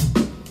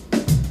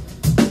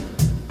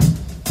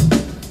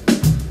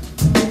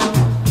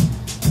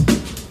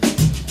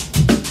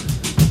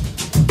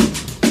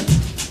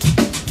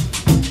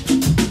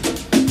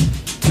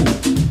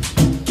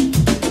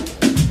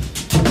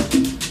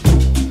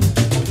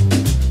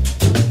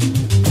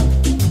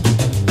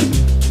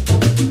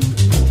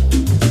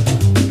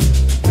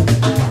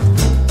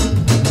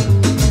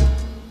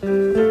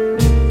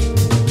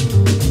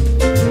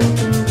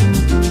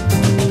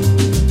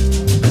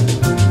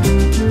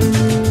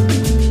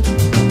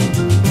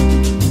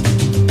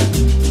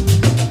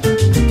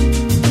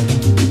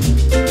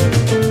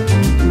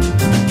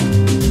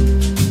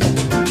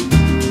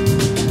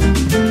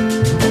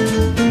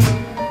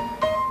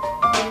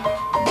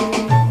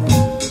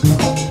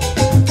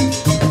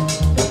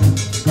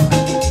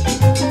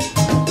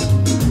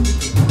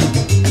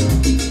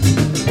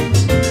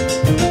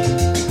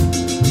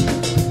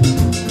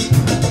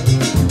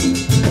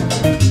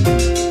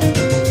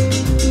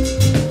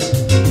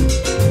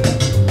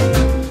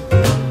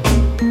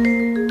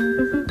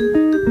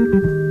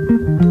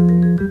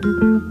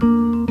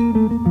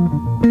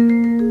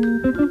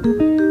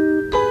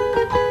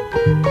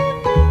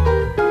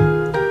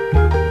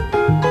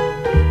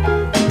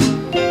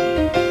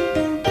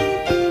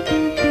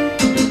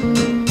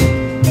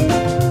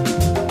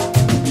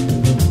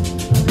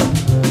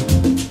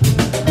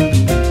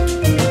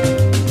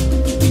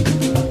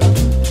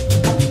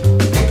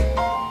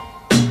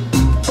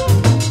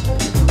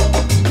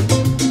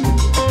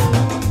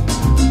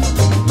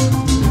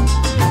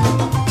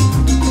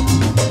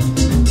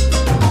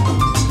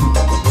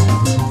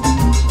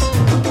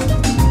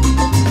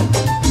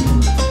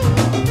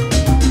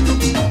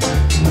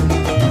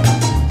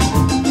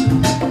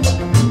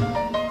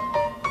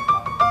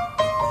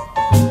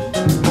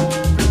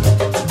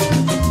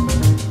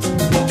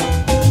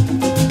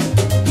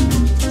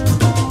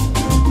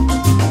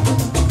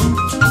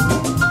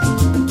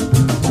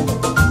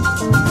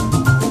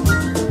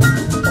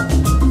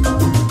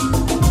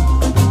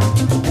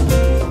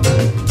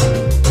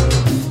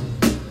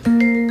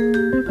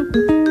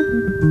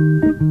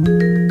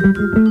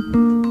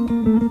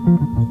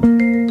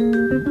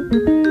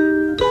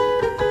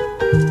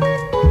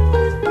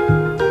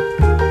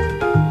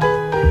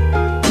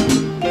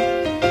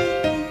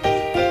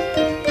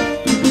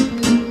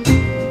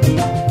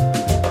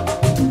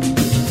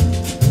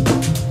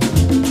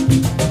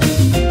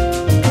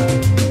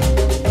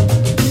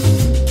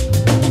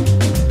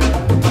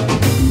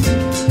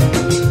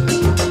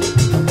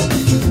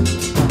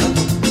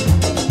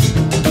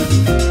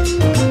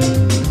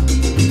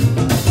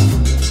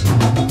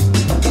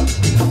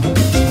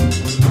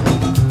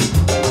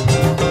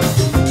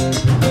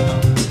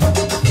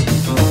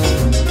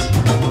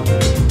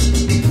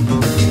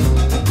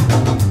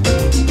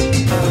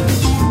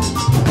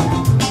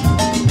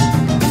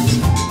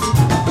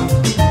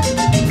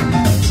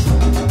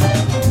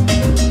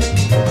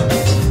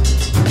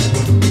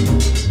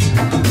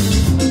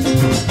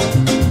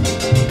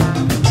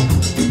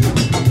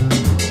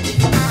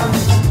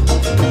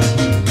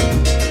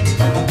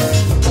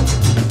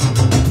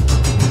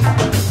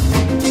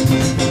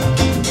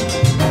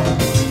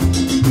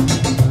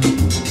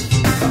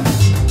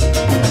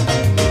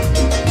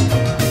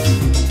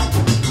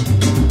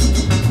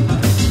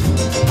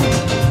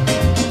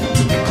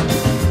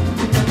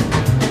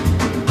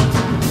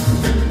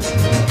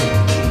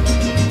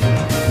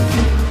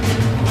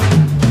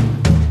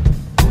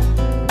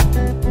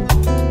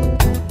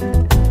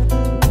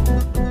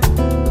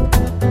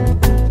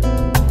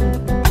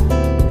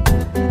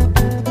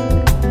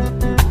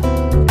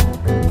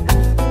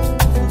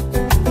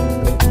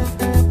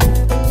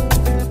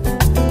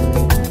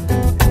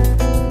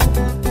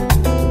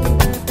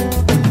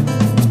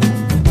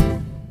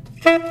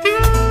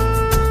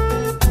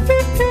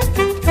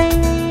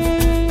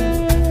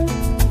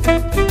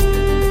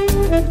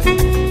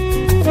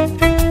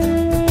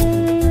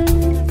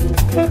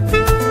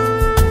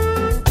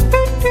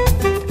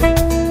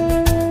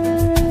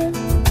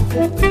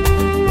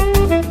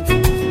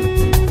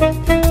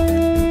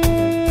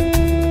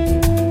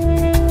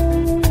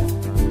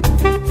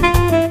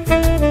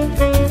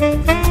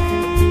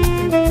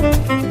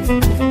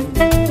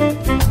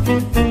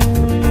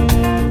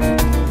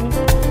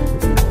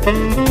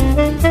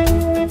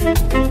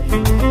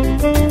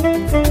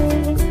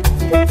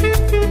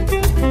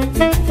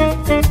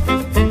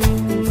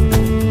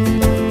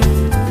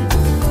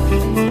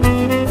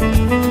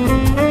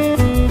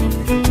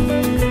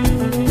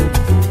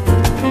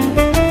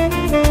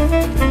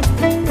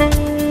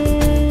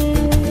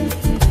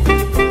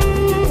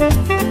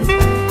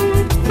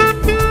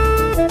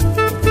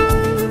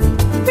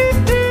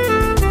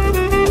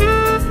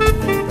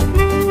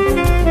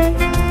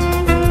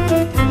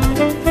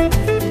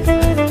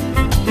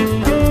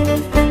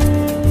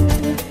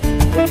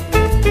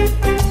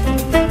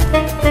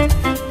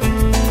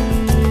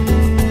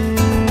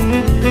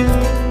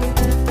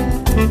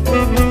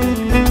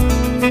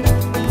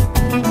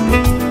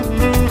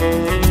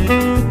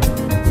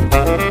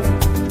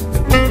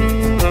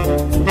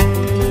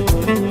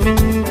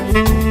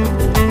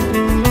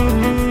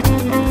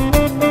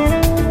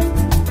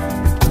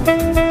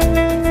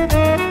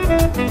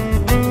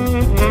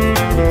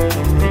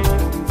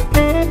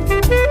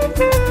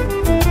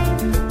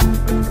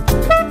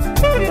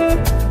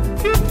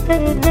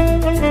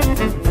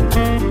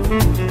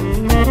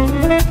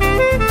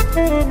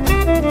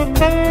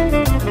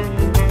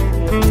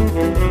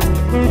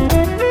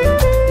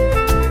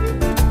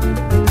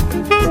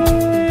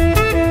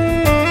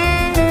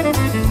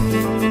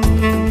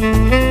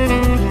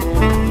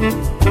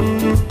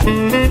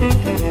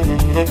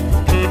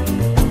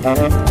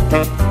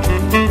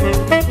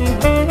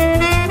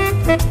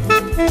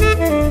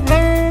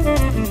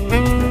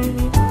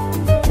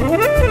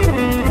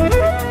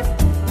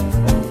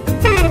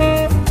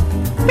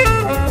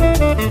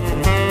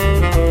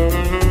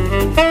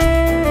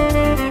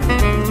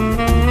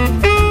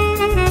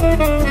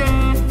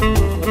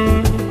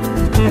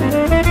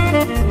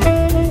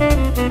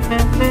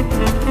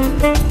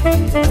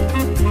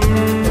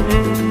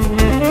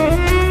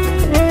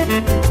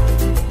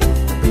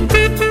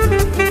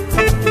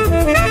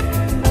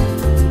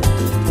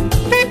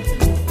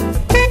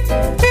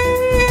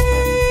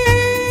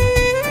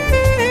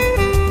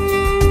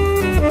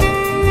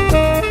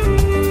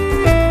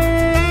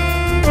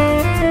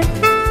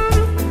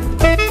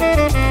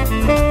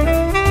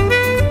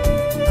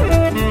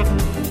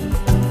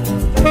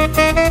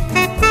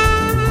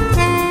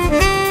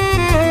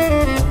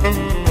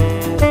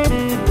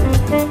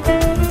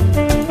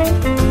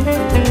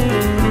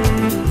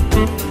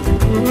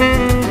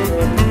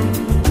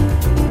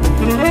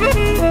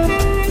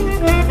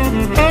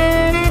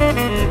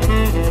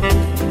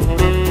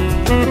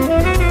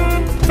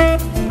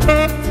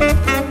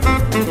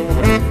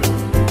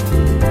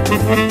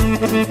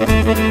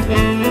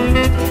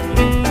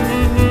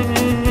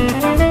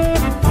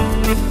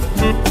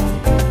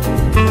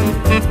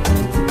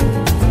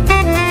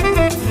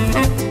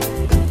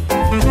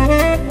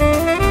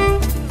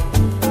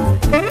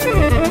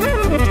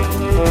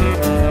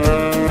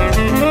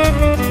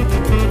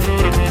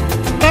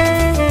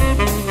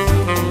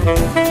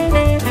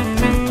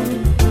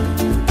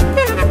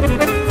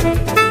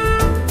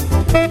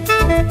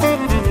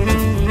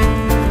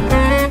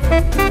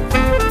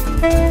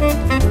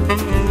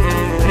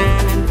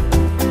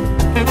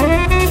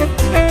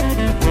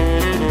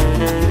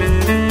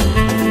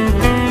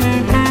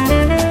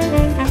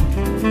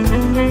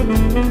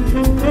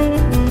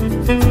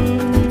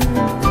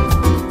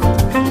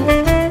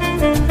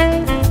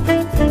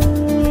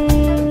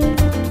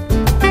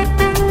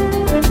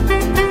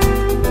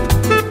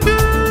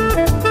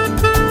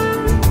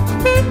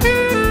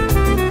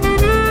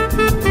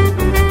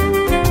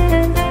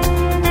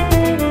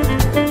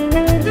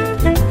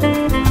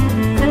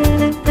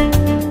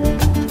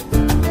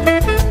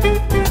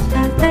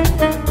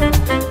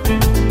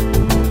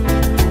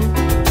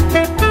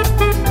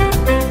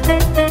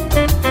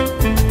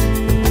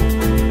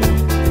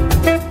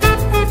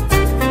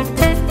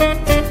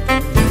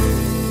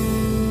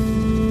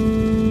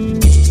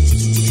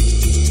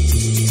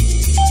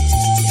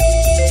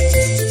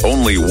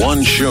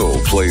 one show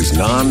plays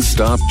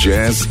non-stop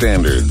jazz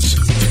standards.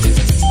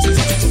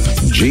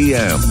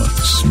 GM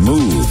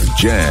Smooth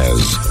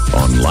Jazz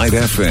on Light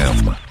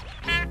FM.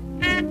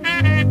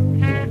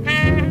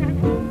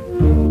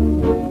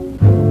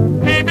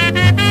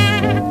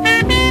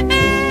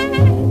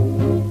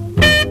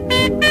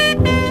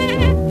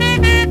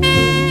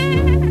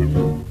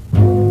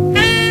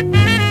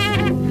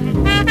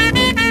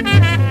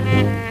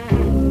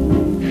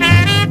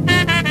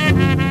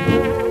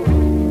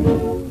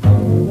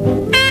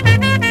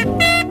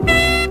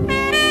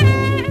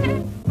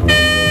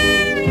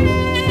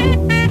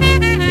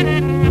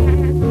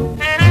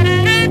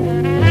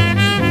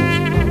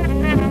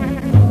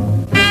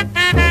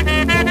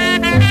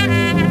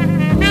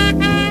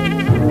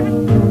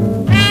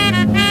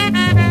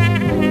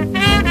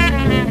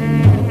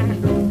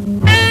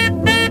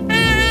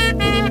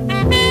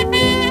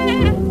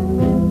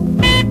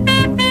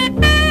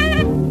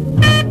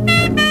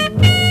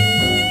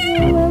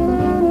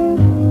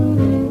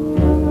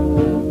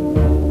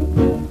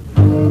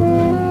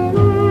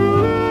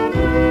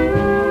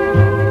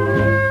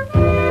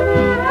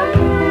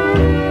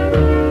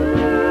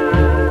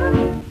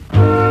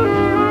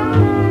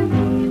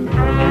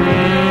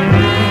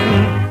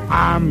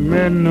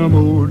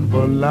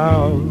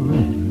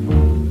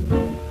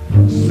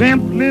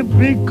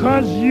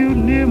 Because you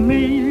near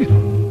me,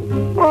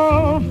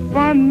 oh,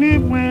 funny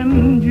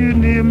when you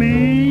near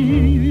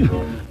me.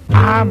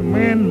 I'm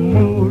in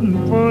mood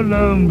for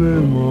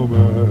loving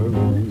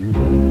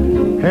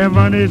woman.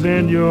 Heaven is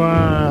in your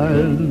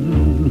eyes,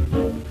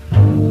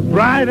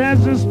 bright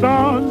as the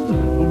stars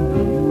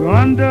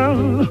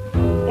under.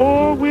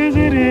 Oh, is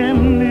it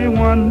any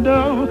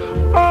wonder?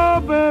 Oh,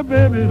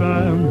 baby,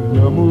 I'm in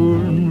the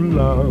mood,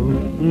 love.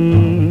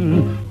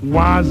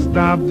 Why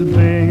stop to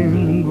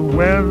think of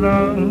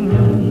whether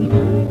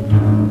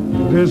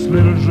this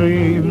little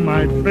dream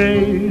might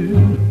fade?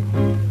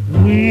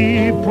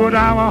 We put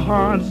our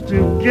hearts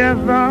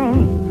together,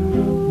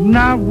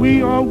 now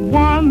we are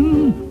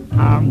one.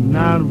 I'm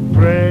not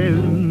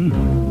afraid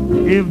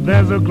if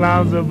there's a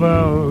cloud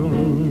above.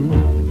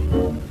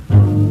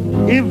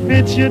 If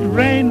it should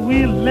rain,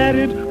 we'll let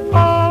it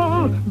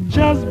all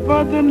just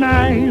for the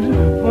night.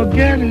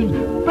 Forget it,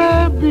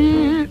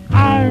 baby,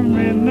 I'm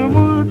in the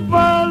mood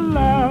for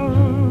love.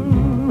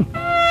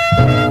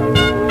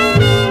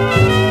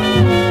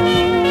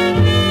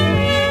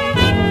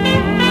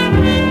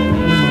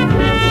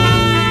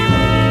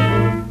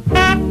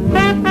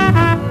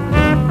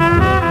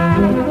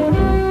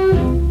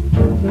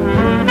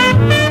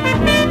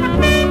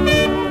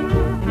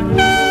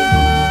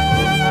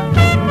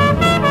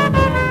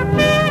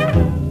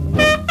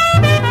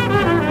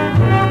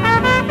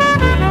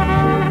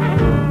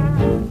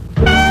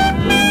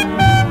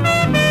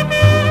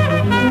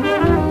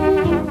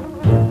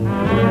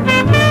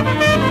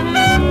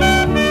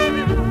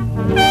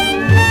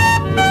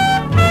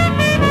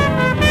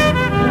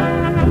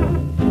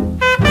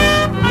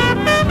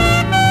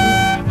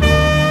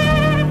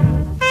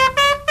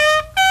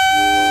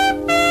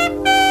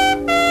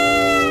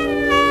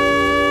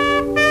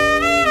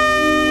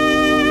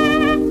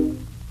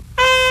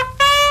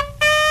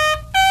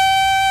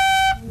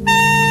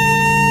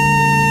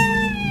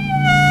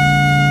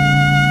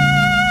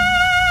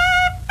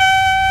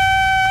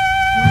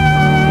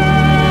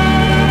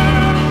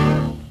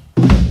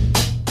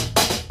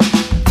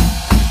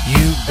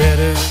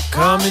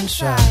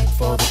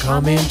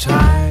 Come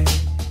inside.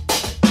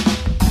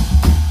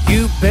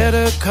 You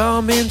better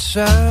come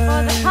inside.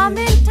 For the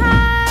coming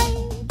tide.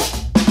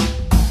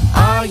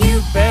 Oh,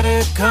 you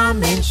better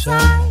come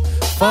inside.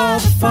 For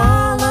the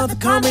fall of the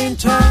coming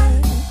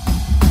tide.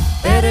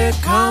 Better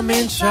come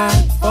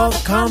inside for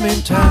the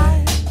coming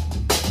tide.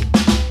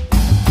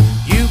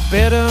 You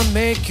better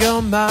make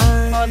your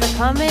mind. For the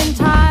coming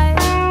tide.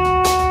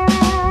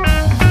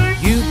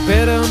 You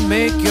better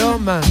make your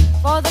mind.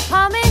 For the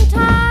coming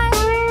tide.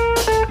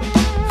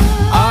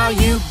 Oh,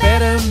 you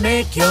better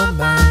make your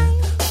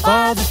mind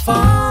for the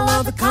fall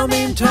of the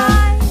coming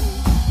tide.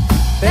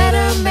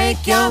 Better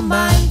make your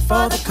mind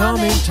for the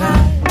coming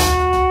tide.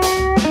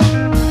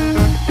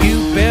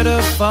 You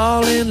better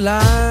fall in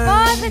line.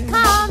 For the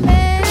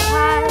coming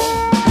tide.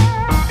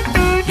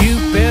 You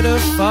better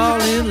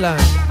fall in line.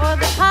 For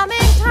the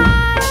coming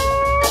tide.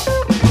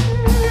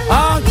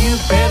 Oh, you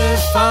better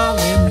fall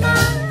in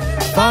line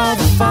for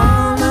the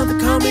fall of the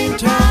coming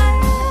tide.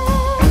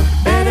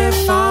 Better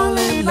fall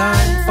in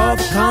line for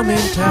the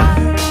coming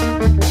tide.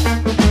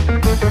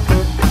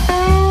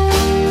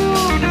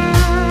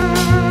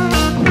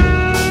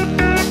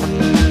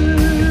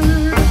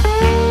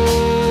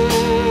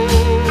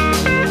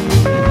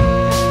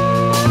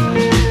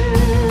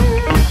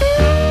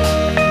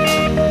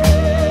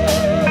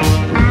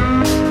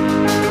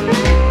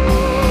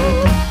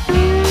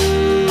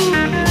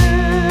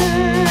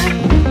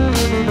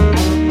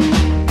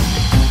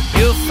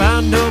 You'll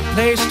find no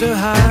place to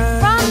hide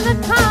from the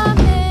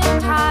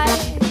coming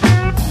tide.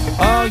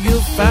 Oh,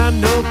 you'll find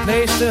no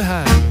place to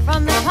hide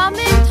from the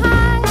coming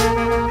tide.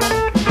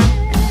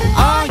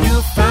 Oh,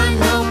 you'll find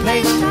no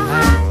place to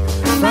hide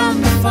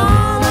from the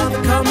fall of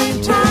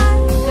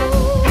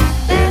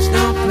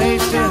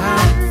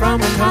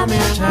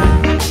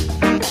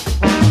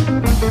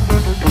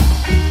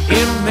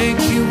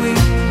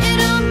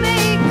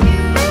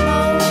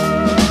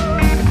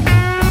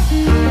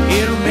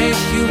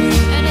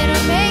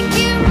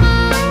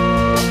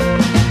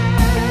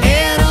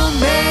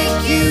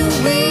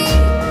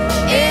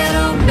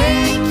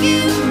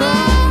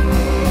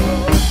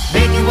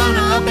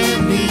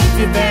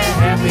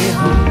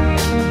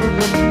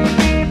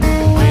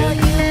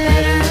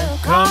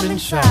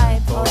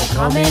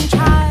coming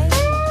tide.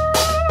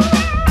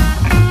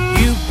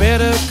 You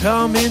better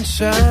come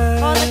inside.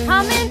 For the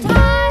coming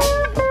tide.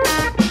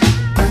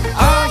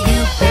 Oh, you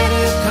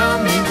better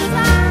come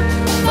inside.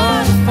 For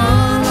the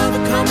fun of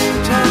the coming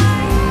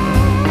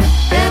tide.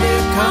 Better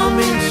come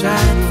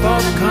inside for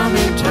the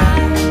coming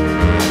tide.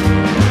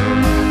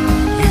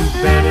 You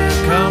better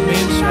come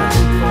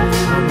inside for the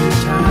coming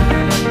tide.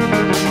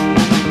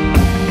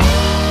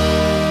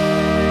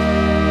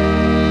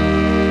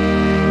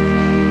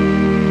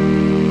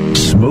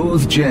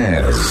 Smooth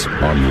Jazz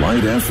on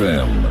Light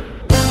FM.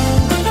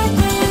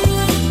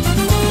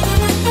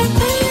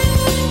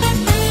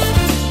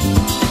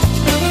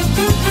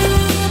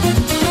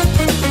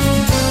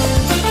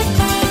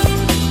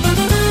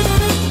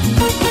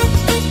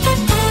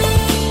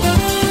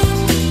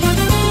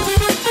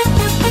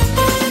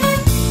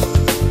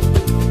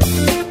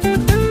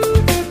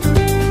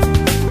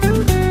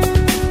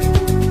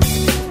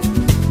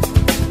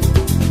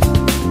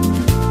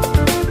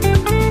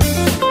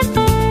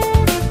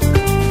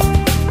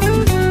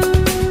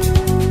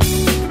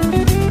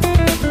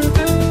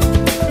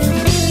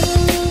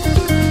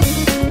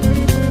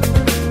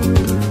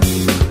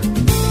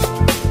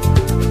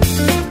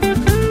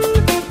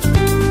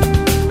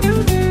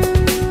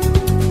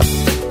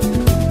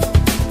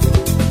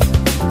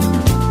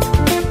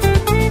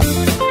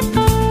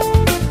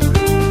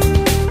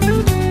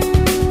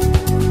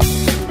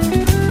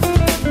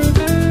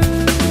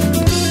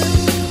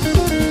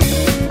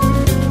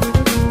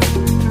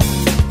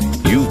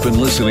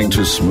 Listening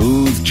to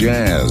Smooth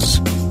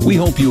Jazz. We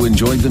hope you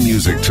enjoyed the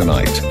music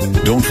tonight.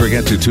 Don't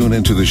forget to tune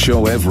into the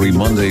show every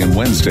Monday and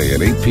Wednesday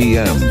at 8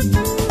 p.m.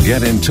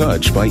 Get in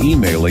touch by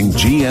emailing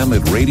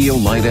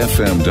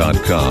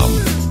gm@radiolightfm.com.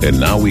 And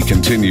now we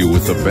continue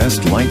with the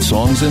best light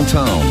songs in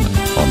town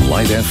on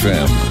Light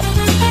FM.